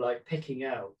 like picking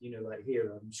out, like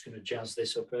here, I'm just going to jazz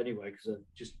this up anyway, because I'll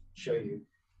just show you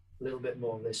a little bit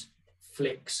more of this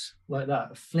flicks like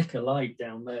that, a flicker light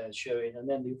down there showing, and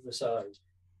then the other side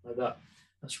like that.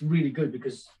 That's really good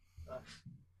because I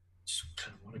just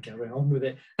kind of want to carry on with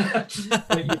it.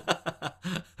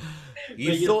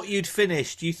 You thought you'd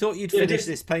finished. You thought you'd finished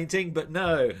this painting, but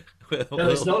no. No,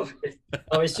 it's not.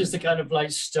 Oh, it's just a kind of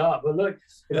like start. But look,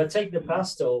 if I take the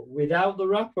pastel without the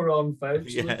wrapper on,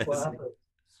 folks, look what happens.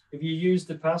 If you use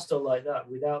the pastel like that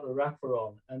without the wrapper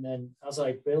on, and then as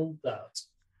I build that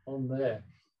on there,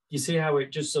 you see how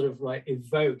it just sort of like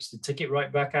evokes to take it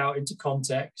right back out into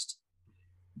context.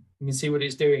 You can see what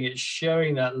it's doing. It's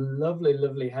showing that lovely,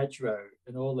 lovely hedgerow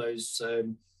and all those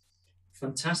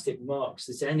fantastic marks,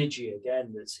 this energy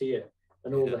again that's here,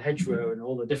 and all the hedgerow and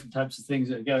all the different types of things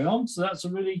that are going on. So that's a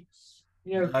really,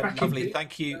 lovely.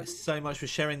 Thank you so much for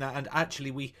sharing that. And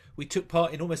actually, we took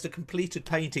part in almost a completed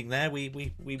painting there.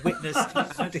 We witnessed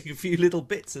adding a few little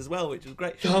bits as well, which was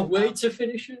great. Can't wait to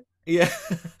finish it. Yeah.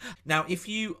 Now, if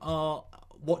you are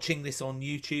watching this on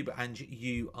YouTube and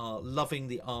you are loving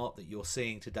the art that you're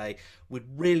seeing today, would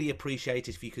really appreciate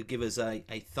it if you could give us a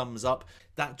thumbs up.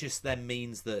 That just then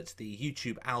means that the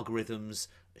YouTube algorithms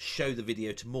show the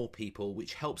video to more people,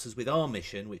 which helps us with our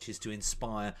mission, which is to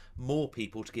inspire more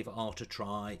people to give art a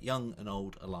try, young and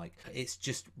old alike. It's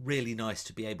just really nice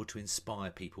to be able to inspire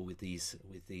people with these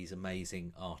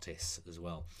amazing artists as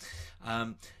well.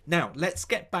 Now let's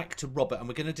get back to Robert, and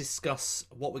we're going to discuss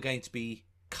what we're going to be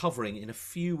covering in a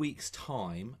few weeks'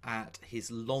 time at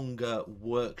his longer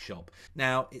workshop.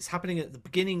 Now, it's happening at the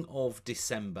beginning of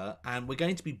December, and we're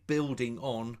going to be building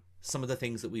on some of the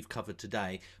things that we've covered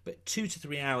today, but 2 to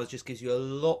 3 hours just gives you a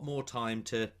lot more time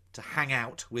to hang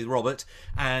out with Robert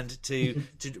and to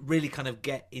really kind of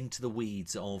get into the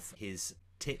weeds of his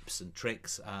tips and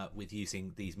tricks with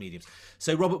using these mediums.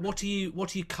 So Robert, what are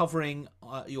you covering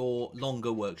at your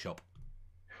longer workshop?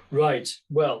 Right.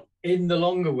 Well, in the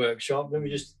longer workshop, let me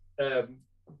just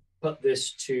put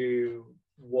this to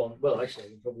one. Well, actually,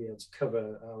 we'll probably be able to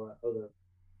cover our other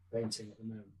painting at the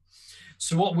moment.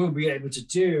 So what we'll be able to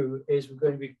do is we're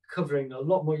going to be covering a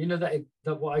lot more, that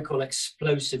what I call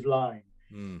explosive line,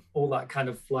 all that kind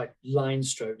of like line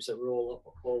strokes that we're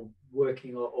all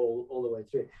working all the way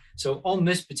through. So on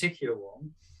this particular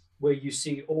one, where you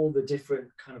see all the different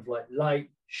kind of like light,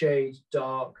 shade,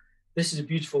 dark, this is a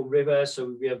beautiful river, so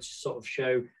we'll be able to sort of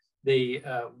show the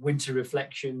winter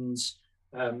reflections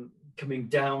coming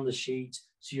down the sheet.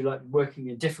 So you're like working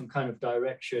in different kind of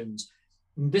directions.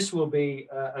 And this will be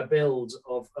a build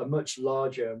of a much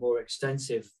larger, more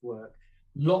extensive work.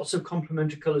 Lots of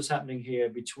complementary colors happening here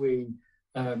between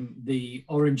the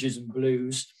oranges and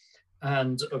blues.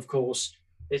 And of course,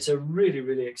 it's a really,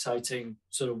 really exciting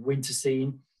sort of winter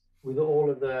scene with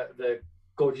all of the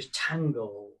gorgeous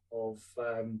tangle of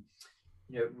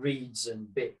reeds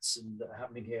and bits and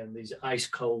happening here, and these ice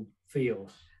cold feel,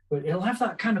 but it'll have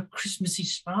that kind of Christmassy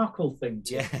sparkle thing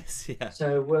to it. Yes, yeah.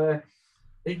 So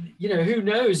who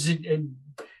knows? And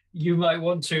you might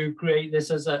want to create this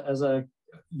as a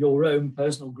your own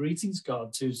personal greetings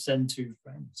card to send to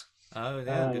friends. Oh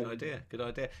yeah, good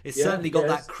idea. It's certainly got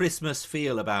that Christmas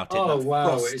feel about it. Oh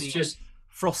wow, it's just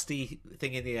frosty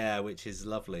thing in the air, which is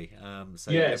lovely.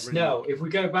 So yes. Really... Now, if we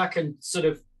go back and sort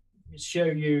of show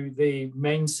you the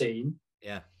main scene,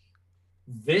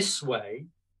 this way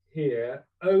here,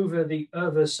 over the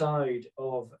other side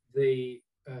of the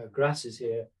grasses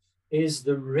here is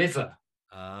the river,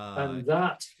 and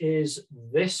that is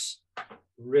this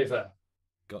river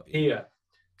here.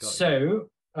 So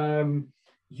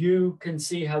you can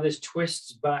see how this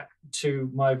twists back to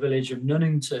my village of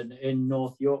Nunnington in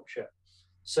North Yorkshire.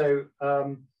 So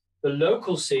the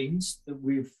local scenes that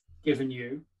we've given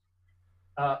you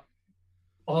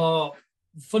are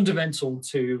fundamental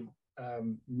to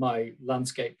my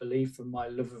landscape belief and my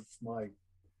love of my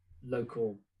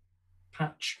local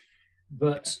patch.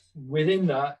 But within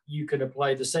that, you can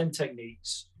apply the same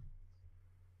techniques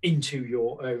into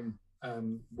your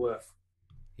own work.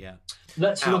 Yeah.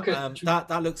 Let's Now, look at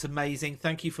that looks amazing.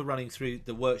 Thank you for running through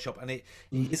the workshop, and it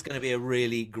is going to be a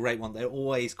really great one. They're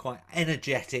always quite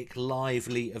energetic,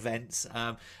 lively events.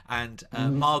 And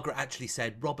Margaret actually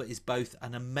said Robert is both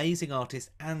an amazing artist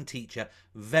and teacher,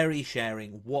 very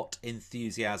sharing. What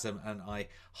enthusiasm! And I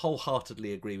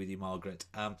wholeheartedly agree with you, Margaret.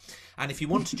 And if you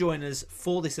want to join us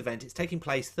for this event, it's taking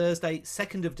place Thursday,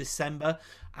 2nd of December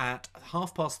at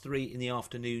 3:30 in the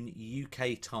afternoon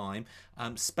UK time.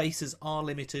 Spaces are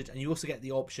limited, and you also get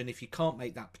the option, if you can't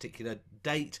make that particular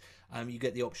date, you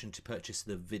get the option to purchase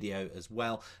the video as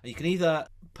well. And you can either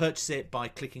purchase it by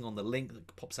clicking on the link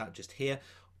that pops out just here,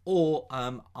 or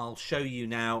I'll show you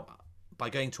now by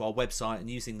going to our website and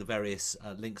using the various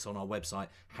links on our website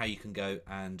how you can go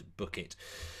and book it.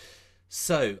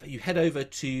 So you head over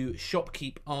to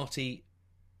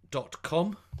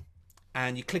shopkeeparty.com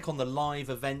and you click on the live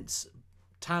events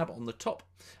tab on the top,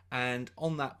 and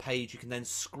on that page you can then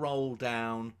scroll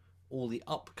down all the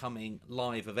upcoming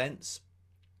live events.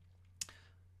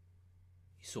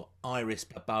 You saw Iris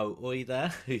Babaoui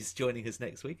there, who's joining us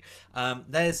next week.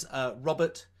 There's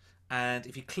Robert, and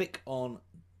if you click on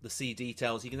the see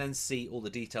details, you can then see all the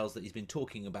details that he's been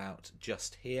talking about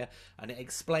just here, and it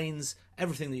explains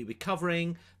everything that you'll be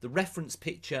covering. The reference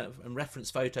picture and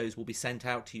reference photos will be sent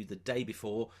out to you the day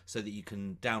before so that you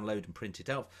can download and print it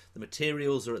out. The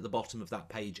materials are at the bottom of that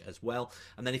page as well,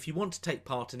 and then if you want to take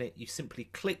part in it, you simply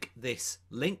click this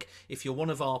link. If you're one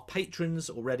of our patrons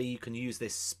already, you can use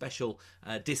this special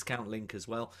discount link as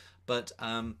well, but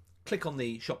click on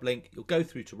the shop link, you'll go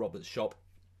through to Robert's shop,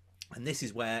 and this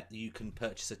is where you can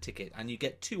purchase a ticket, and you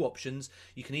get two options.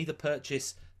 You can either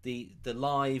purchase the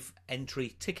live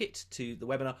entry ticket to the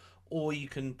webinar, or you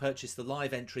can purchase the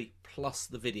live entry plus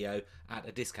the video at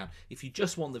a discount. If you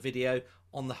just want the video,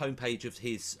 on the homepage of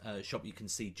his shop you can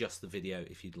see just the video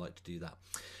if you'd like to do that.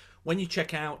 When you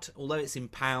check out, although it's in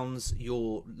pounds,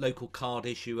 your local card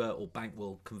issuer or bank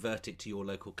will convert it to your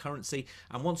local currency.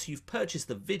 And once you've purchased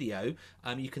the video,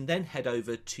 you can then head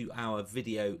over to our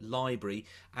video library,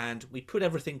 and we put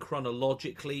everything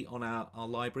chronologically on our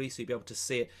library, so you'll be able to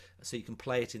see it, so you can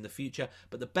play it in the future.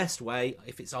 But the best way,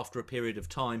 if it's after a period of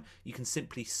time, you can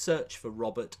simply search for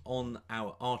Robert on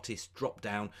our artist drop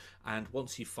down, and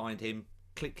once you find him,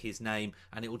 click his name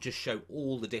and it will just show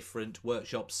all the different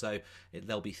workshops. So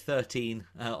there'll be 13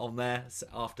 on there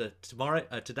after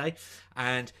today,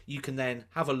 and you can then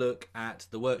have a look at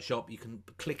the workshop. You can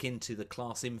click into the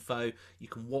class info, you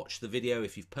can watch the video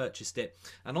if you've purchased it,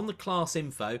 and on the class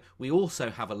info we also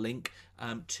have a link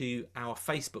to our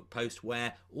Facebook post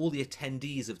where all the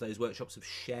attendees of those workshops have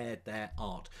shared their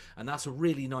art, and that's a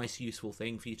really nice useful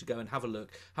thing for you to go and have a look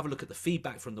at the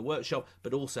feedback from the workshop,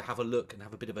 but also have a look and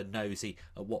have a bit of a nosy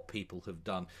at what people have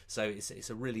done. So it's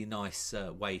a really nice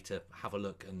way to have a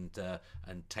look and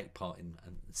take part in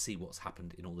and see what's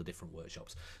happened in all the different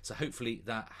workshops. So hopefully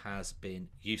that has been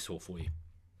useful for you.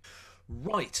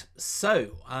 Right,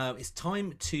 so it's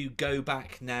time to go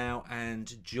back now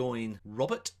and join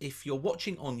Robert. If you're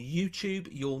watching on YouTube,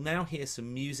 you'll now hear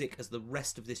some music as the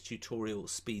rest of this tutorial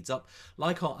speeds up.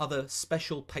 Like our other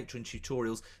special patron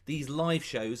tutorials, these live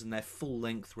shows and their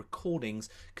full-length recordings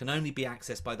can only be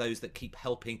accessed by those that keep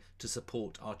helping to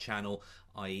support our channel,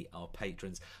 i.e. our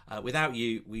patrons. Without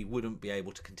you, we wouldn't be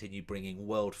able to continue bringing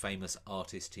world-famous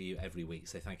artists to you every week,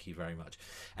 so thank you very much.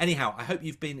 Anyhow, I hope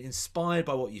you've been inspired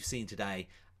by what you've seen today,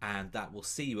 and that we'll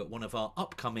see you at one of our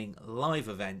upcoming live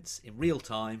events in real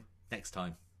time next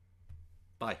time.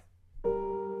 Bye.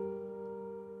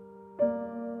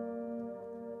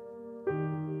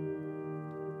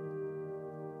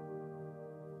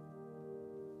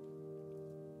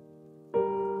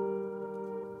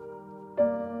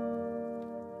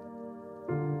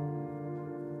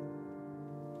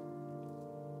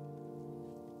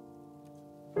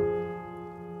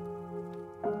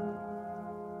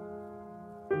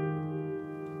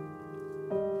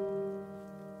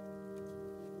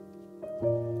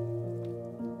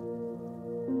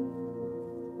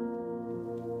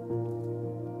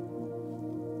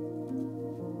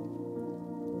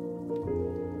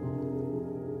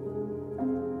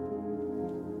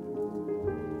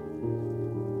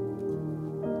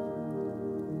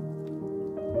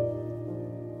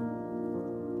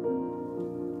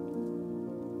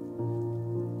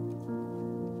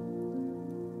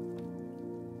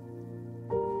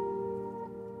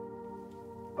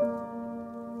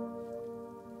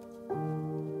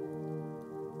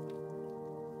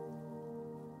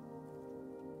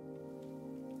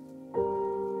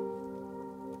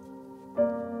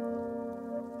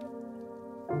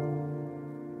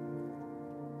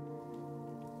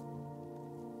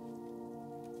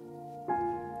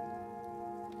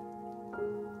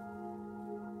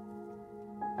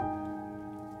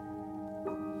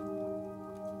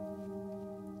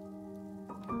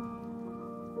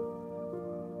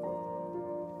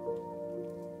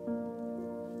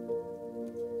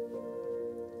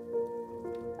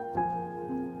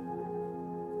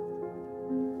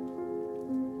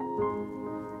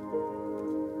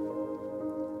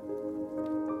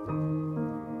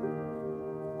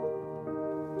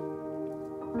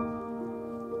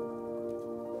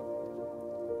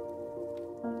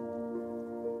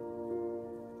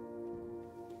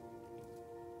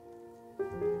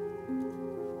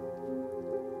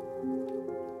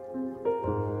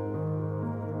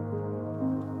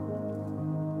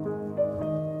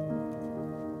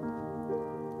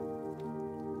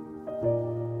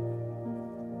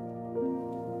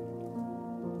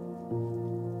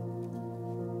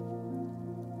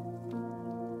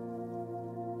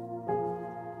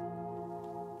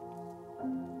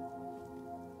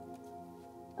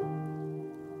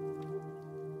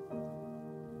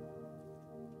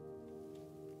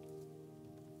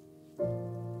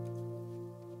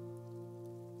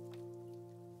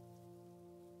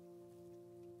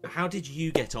 how did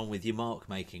you get on with your mark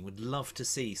making? Would love to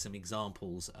see some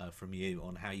examples from you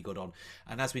on how you got on.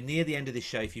 And as we near the end of this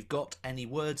show, if you've got any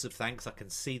words of thanks, I can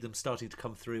see them starting to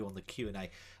come through on the Q&A.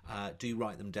 Do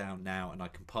write them down now and I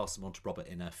can pass them on to Robert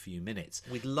in a few minutes.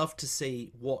 We'd love to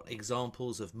see what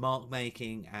examples of mark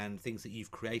making and things that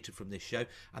you've created from this show,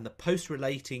 and the post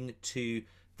relating to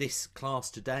this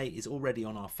class today is already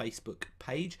on our Facebook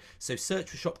page, so search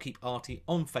for Shopkeep Arty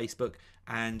on Facebook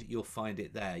and you'll find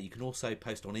it there. You can also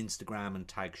post on Instagram and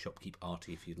tag Shopkeep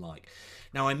Arty if you'd like.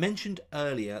 Now, I mentioned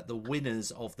earlier the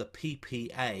winners of the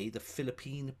PPA, the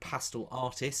Philippine Pastel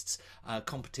Artists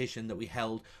competition that we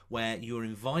held, where you were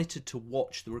invited to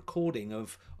watch the recording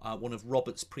of one of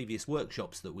Robert's previous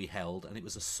workshops that we held, and it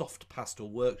was a soft pastel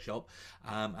workshop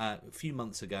a few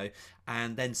months ago,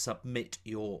 and then submit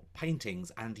your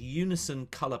paintings. And Unison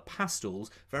Colour Pastels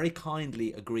very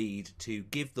kindly agreed to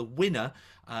give the winner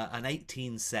an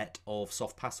 18 set of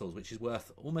soft pastels, which is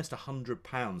worth almost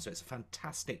 £100, so it's a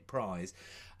fantastic prize.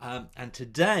 And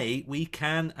today we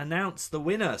can announce the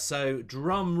winner, so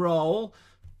drum roll.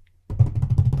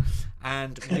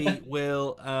 And we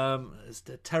will, it's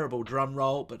a terrible drum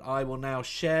roll, but I will now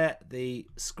share the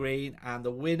screen, and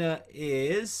the winner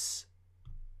is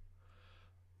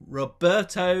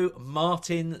Roberto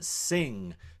Martin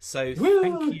Singh. So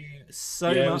thank you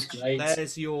so much.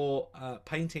 There's your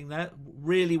painting there.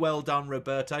 Really well done,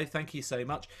 Roberto. Thank you so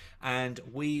much. And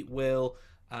we will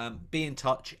be in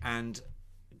touch and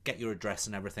get your address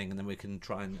and everything, and then we can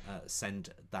try and send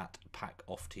that pack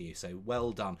off to you. So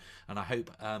well done, and I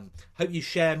hope you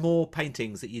share more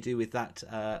paintings that you do with that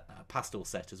pastel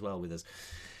set as well with us.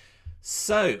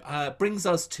 So brings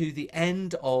us to the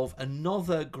end of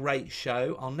another great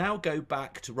show. I'll now go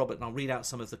back to Robert and I'll read out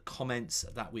some of the comments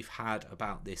that we've had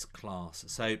about this class.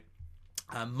 So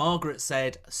Margaret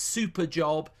said, super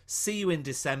job, see you in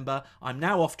December. I'm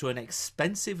now off to an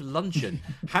expensive luncheon.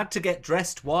 Had to get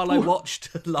dressed while I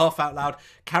watched. Laugh out loud.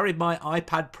 Carried my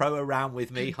iPad Pro around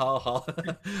with me. Ha ha.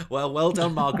 Well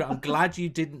done, Margaret. I'm glad you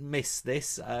didn't miss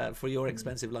this for your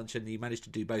expensive luncheon. You managed to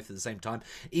do both at the same time.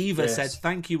 Eva said,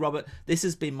 thank you, Robert. This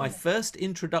has been my first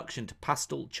introduction to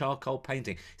pastel charcoal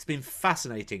painting. It's been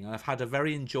fascinating. I've had a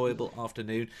very enjoyable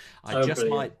afternoon. I just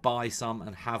might buy some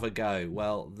and have a go.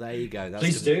 Well, there you go. That's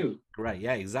Please do. Great,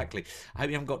 yeah, exactly. I hope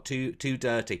you haven't got too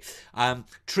dirty.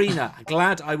 Trina,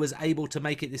 glad I was able to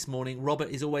make it this morning. Robert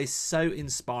is always so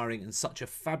inspiring and such a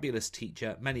fabulous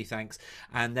teacher. Many thanks.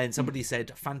 And then somebody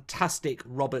said, fantastic,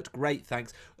 Robert, great,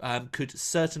 thanks. Could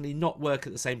certainly not work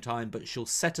at the same time, but she'll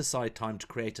set aside time to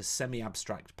create a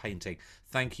semi-abstract painting.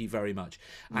 Thank you very much.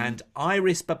 And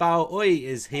Iris Babao Oi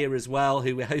is here as well,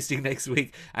 who we're hosting next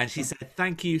week. And she said,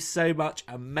 thank you so much.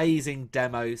 Amazing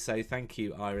demo. So thank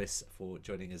you, Iris, for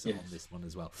joining us on this one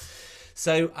as well.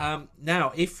 So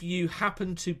now, if you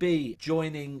happen to be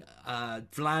joining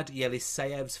Vlad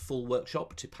Yeliseyev's full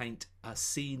workshop to paint a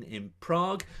scene in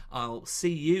Prague, I'll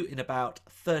see you in about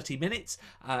 30 minutes.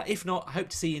 If not, I hope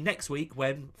to see you next week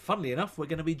when, funnily enough, we're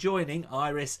going to be joining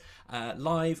Iris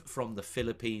live from the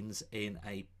Philippines in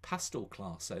a pastel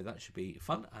class. So that should be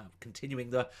fun,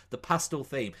 continuing the pastel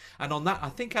theme. And on that, I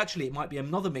think actually it might be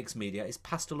another mixed media. It's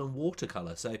pastel and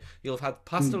watercolour. So you'll have had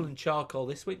pastel and charcoal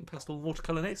this week and pastel and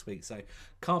watercolour next week. So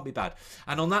can't be bad.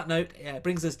 And on that note, it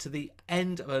brings us to the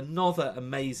end of another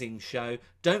amazing show.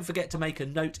 Don't forget to make a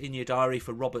note in your diary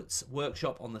for Robert's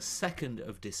workshop on the 2nd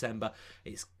of December.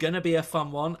 It's going to be a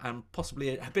fun one and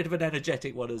possibly a bit of an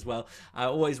energetic one as well.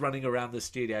 Always running around the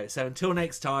studio. So until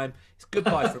next time, it's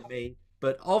goodbye from me.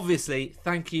 But obviously,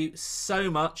 thank you so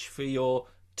much for your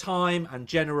time and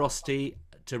generosity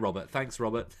to Robert. Thanks,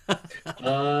 Robert.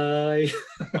 Bye.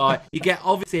 Bye. You get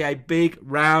obviously a big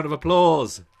round of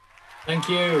applause. Thank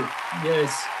you.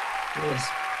 Yes.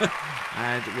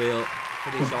 And we'll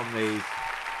finish on the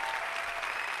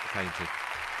painting.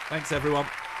 Thanks, everyone.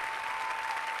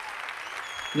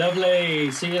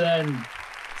 Lovely. See you then.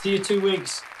 See you 2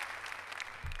 weeks.